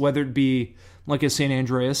loss, whether it be, like a San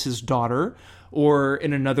Andreas, his daughter, or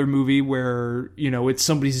in another movie where, you know, it's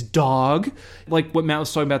somebody's dog. Like what Matt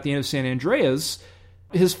was talking about at the end of San Andreas,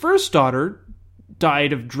 his first daughter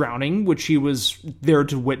died of drowning, which he was there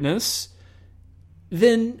to witness.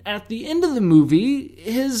 Then at the end of the movie,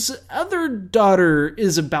 his other daughter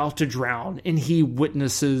is about to drown, and he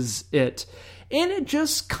witnesses it. And it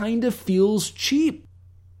just kind of feels cheap.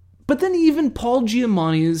 But then even Paul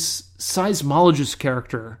Giamatti's seismologist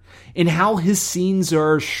character and how his scenes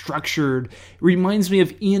are structured reminds me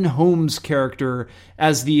of Ian Holmes' character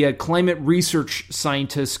as the climate research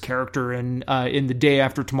scientist character in The Day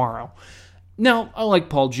After Tomorrow. Now, I like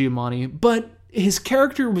Paul Giamatti, but his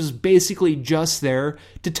character was basically just there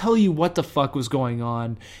to tell you what the fuck was going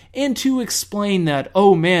on and to explain that,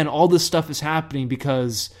 oh man, all this stuff is happening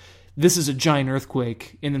because this is a giant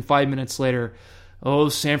earthquake. And then 5 minutes later, oh,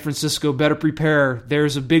 San Francisco, better prepare.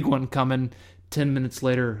 There's a big one coming. 10 minutes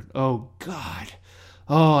later, oh, God.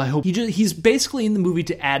 Oh, I hope... He's basically in the movie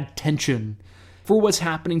to add tension for what's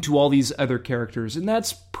happening to all these other characters, and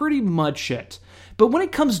that's pretty much it. But when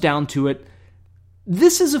it comes down to it,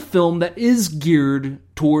 this is a film that is geared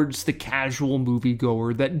towards the casual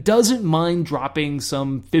moviegoer that doesn't mind dropping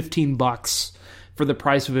some $15 for the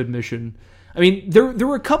price of admission. I mean, there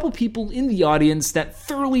were a couple people in the audience that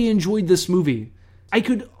thoroughly enjoyed this movie. I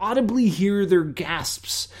could audibly hear their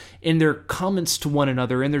gasps and their comments to one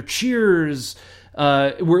another and their cheers.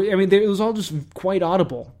 It was all just quite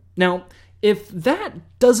audible. Now, if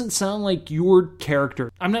that doesn't sound like your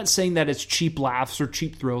character, I'm not saying that it's cheap laughs or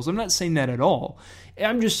cheap thrills. I'm not saying that at all.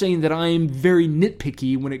 I'm just saying that I am very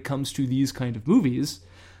nitpicky when it comes to these kind of movies.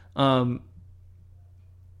 And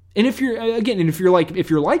if you're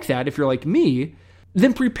like me,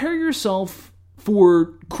 then prepare yourself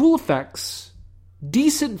for cool effects,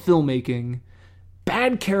 decent filmmaking,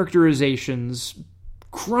 bad characterizations,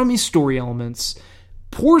 crummy story elements,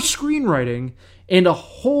 poor screenwriting, and a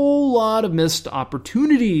whole lot of missed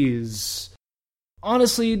opportunities.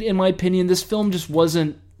 Honestly, in my opinion, this film just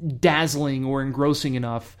wasn't dazzling or engrossing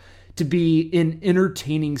enough to be an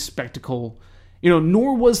entertaining spectacle.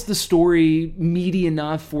 Nor was the story meaty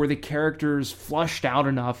enough or the characters flushed out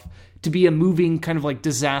enough to be a moving kind of like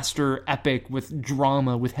disaster epic with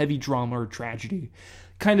drama, with heavy drama or tragedy.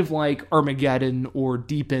 Kind of like Armageddon or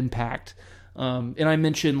Deep Impact. And I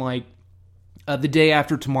mentioned like The Day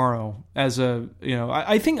After Tomorrow as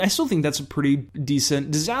I still think that's a pretty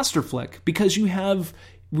decent disaster flick because you have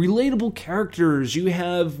relatable characters, you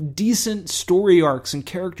have decent story arcs and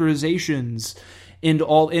characterizations, and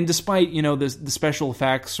despite the special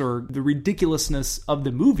effects or the ridiculousness of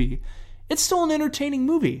the movie, it's still an entertaining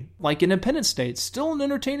movie. Like Independence Day, it's still an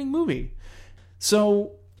entertaining movie.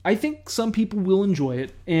 So I think some people will enjoy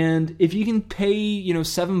it, and if you can pay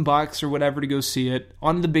 $7 or whatever to go see it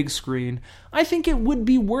on the big screen, I think it would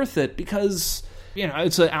be worth it because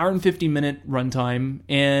it's an hour and 50-minute runtime,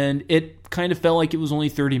 and it kind of felt like it was only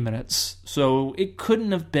 30 minutes, so it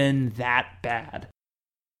couldn't have been that bad.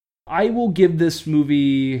 I will give this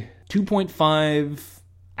movie 2.5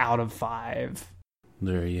 out of 5.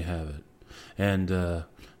 There you have it. And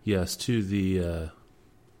yes, to the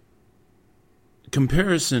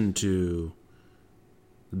comparison to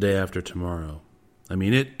The Day After Tomorrow, I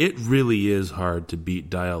mean, it really is hard to beat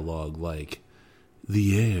dialogue like,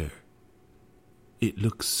 "The air, it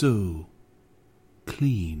looks so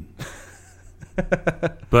clean."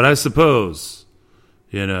 But I suppose,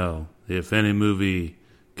 if any movie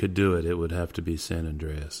could do it, it would have to be San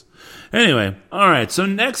Andreas. Anyway, all right, so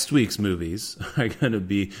next week's movies are going to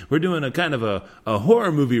be, we're doing a kind of a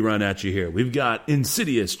horror movie run at you here. We've got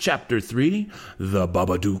Insidious Chapter 3, The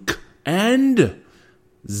Babadook, and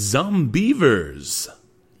Zombievers.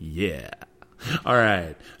 Yeah. All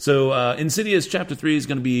right, so Insidious Chapter 3 is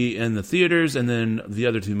going to be in the theaters, and then the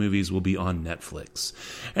other two movies will be on Netflix.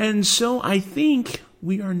 And so I think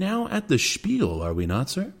we are now at the spiel, are we not,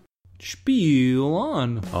 sir? Spiel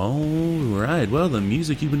on. All right. Well, the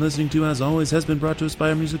music you've been listening to, as always, has been brought to us by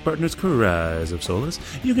our music partners, Cries of Solace.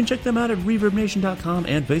 You can check them out at ReverbNation.com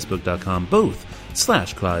and Facebook.com, both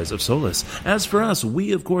 /Cries of Solace. As for us,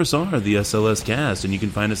 we, of course, are the SLS Cast, and you can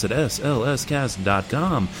find us at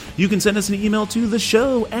slscast.com. You can send us an email to the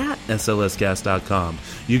show at slscast.com.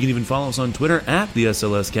 You can even follow us on Twitter at the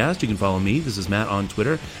SLS Cast. You can follow me, this is Matt, on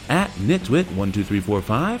Twitter at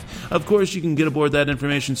nitwit12345. Of course, you can get aboard that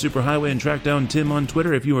information superhighway and track down Tim on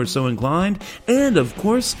Twitter if you are so inclined. And, of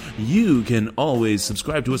course, you can always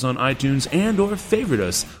subscribe to us on iTunes and or favorite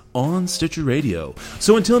us on Stitcher Radio.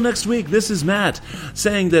 So until next week, this is Matt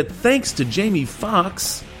saying that thanks to Jamie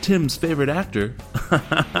Foxx, Tim's favorite actor,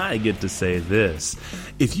 I get to say this.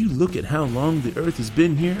 If you look at how long the Earth has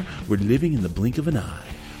been here, we're living in the blink of an eye.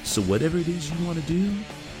 So whatever it is you want to do,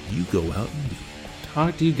 you go out and do it.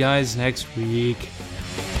 Talk to you guys next week.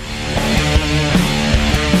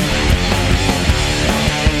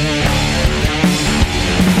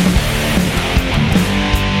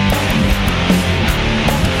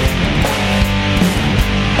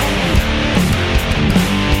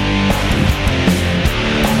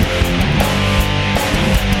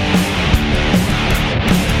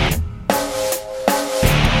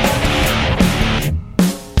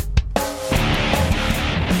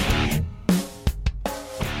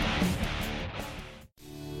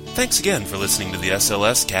 Thanks again for listening to the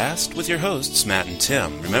SLS Cast with your hosts, Matt and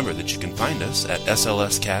Tim. Remember that you can find us at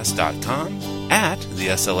slscast.com, at the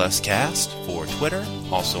SLS Cast for Twitter,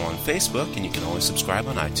 also on Facebook, and you can always subscribe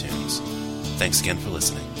on iTunes. Thanks again for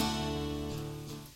listening.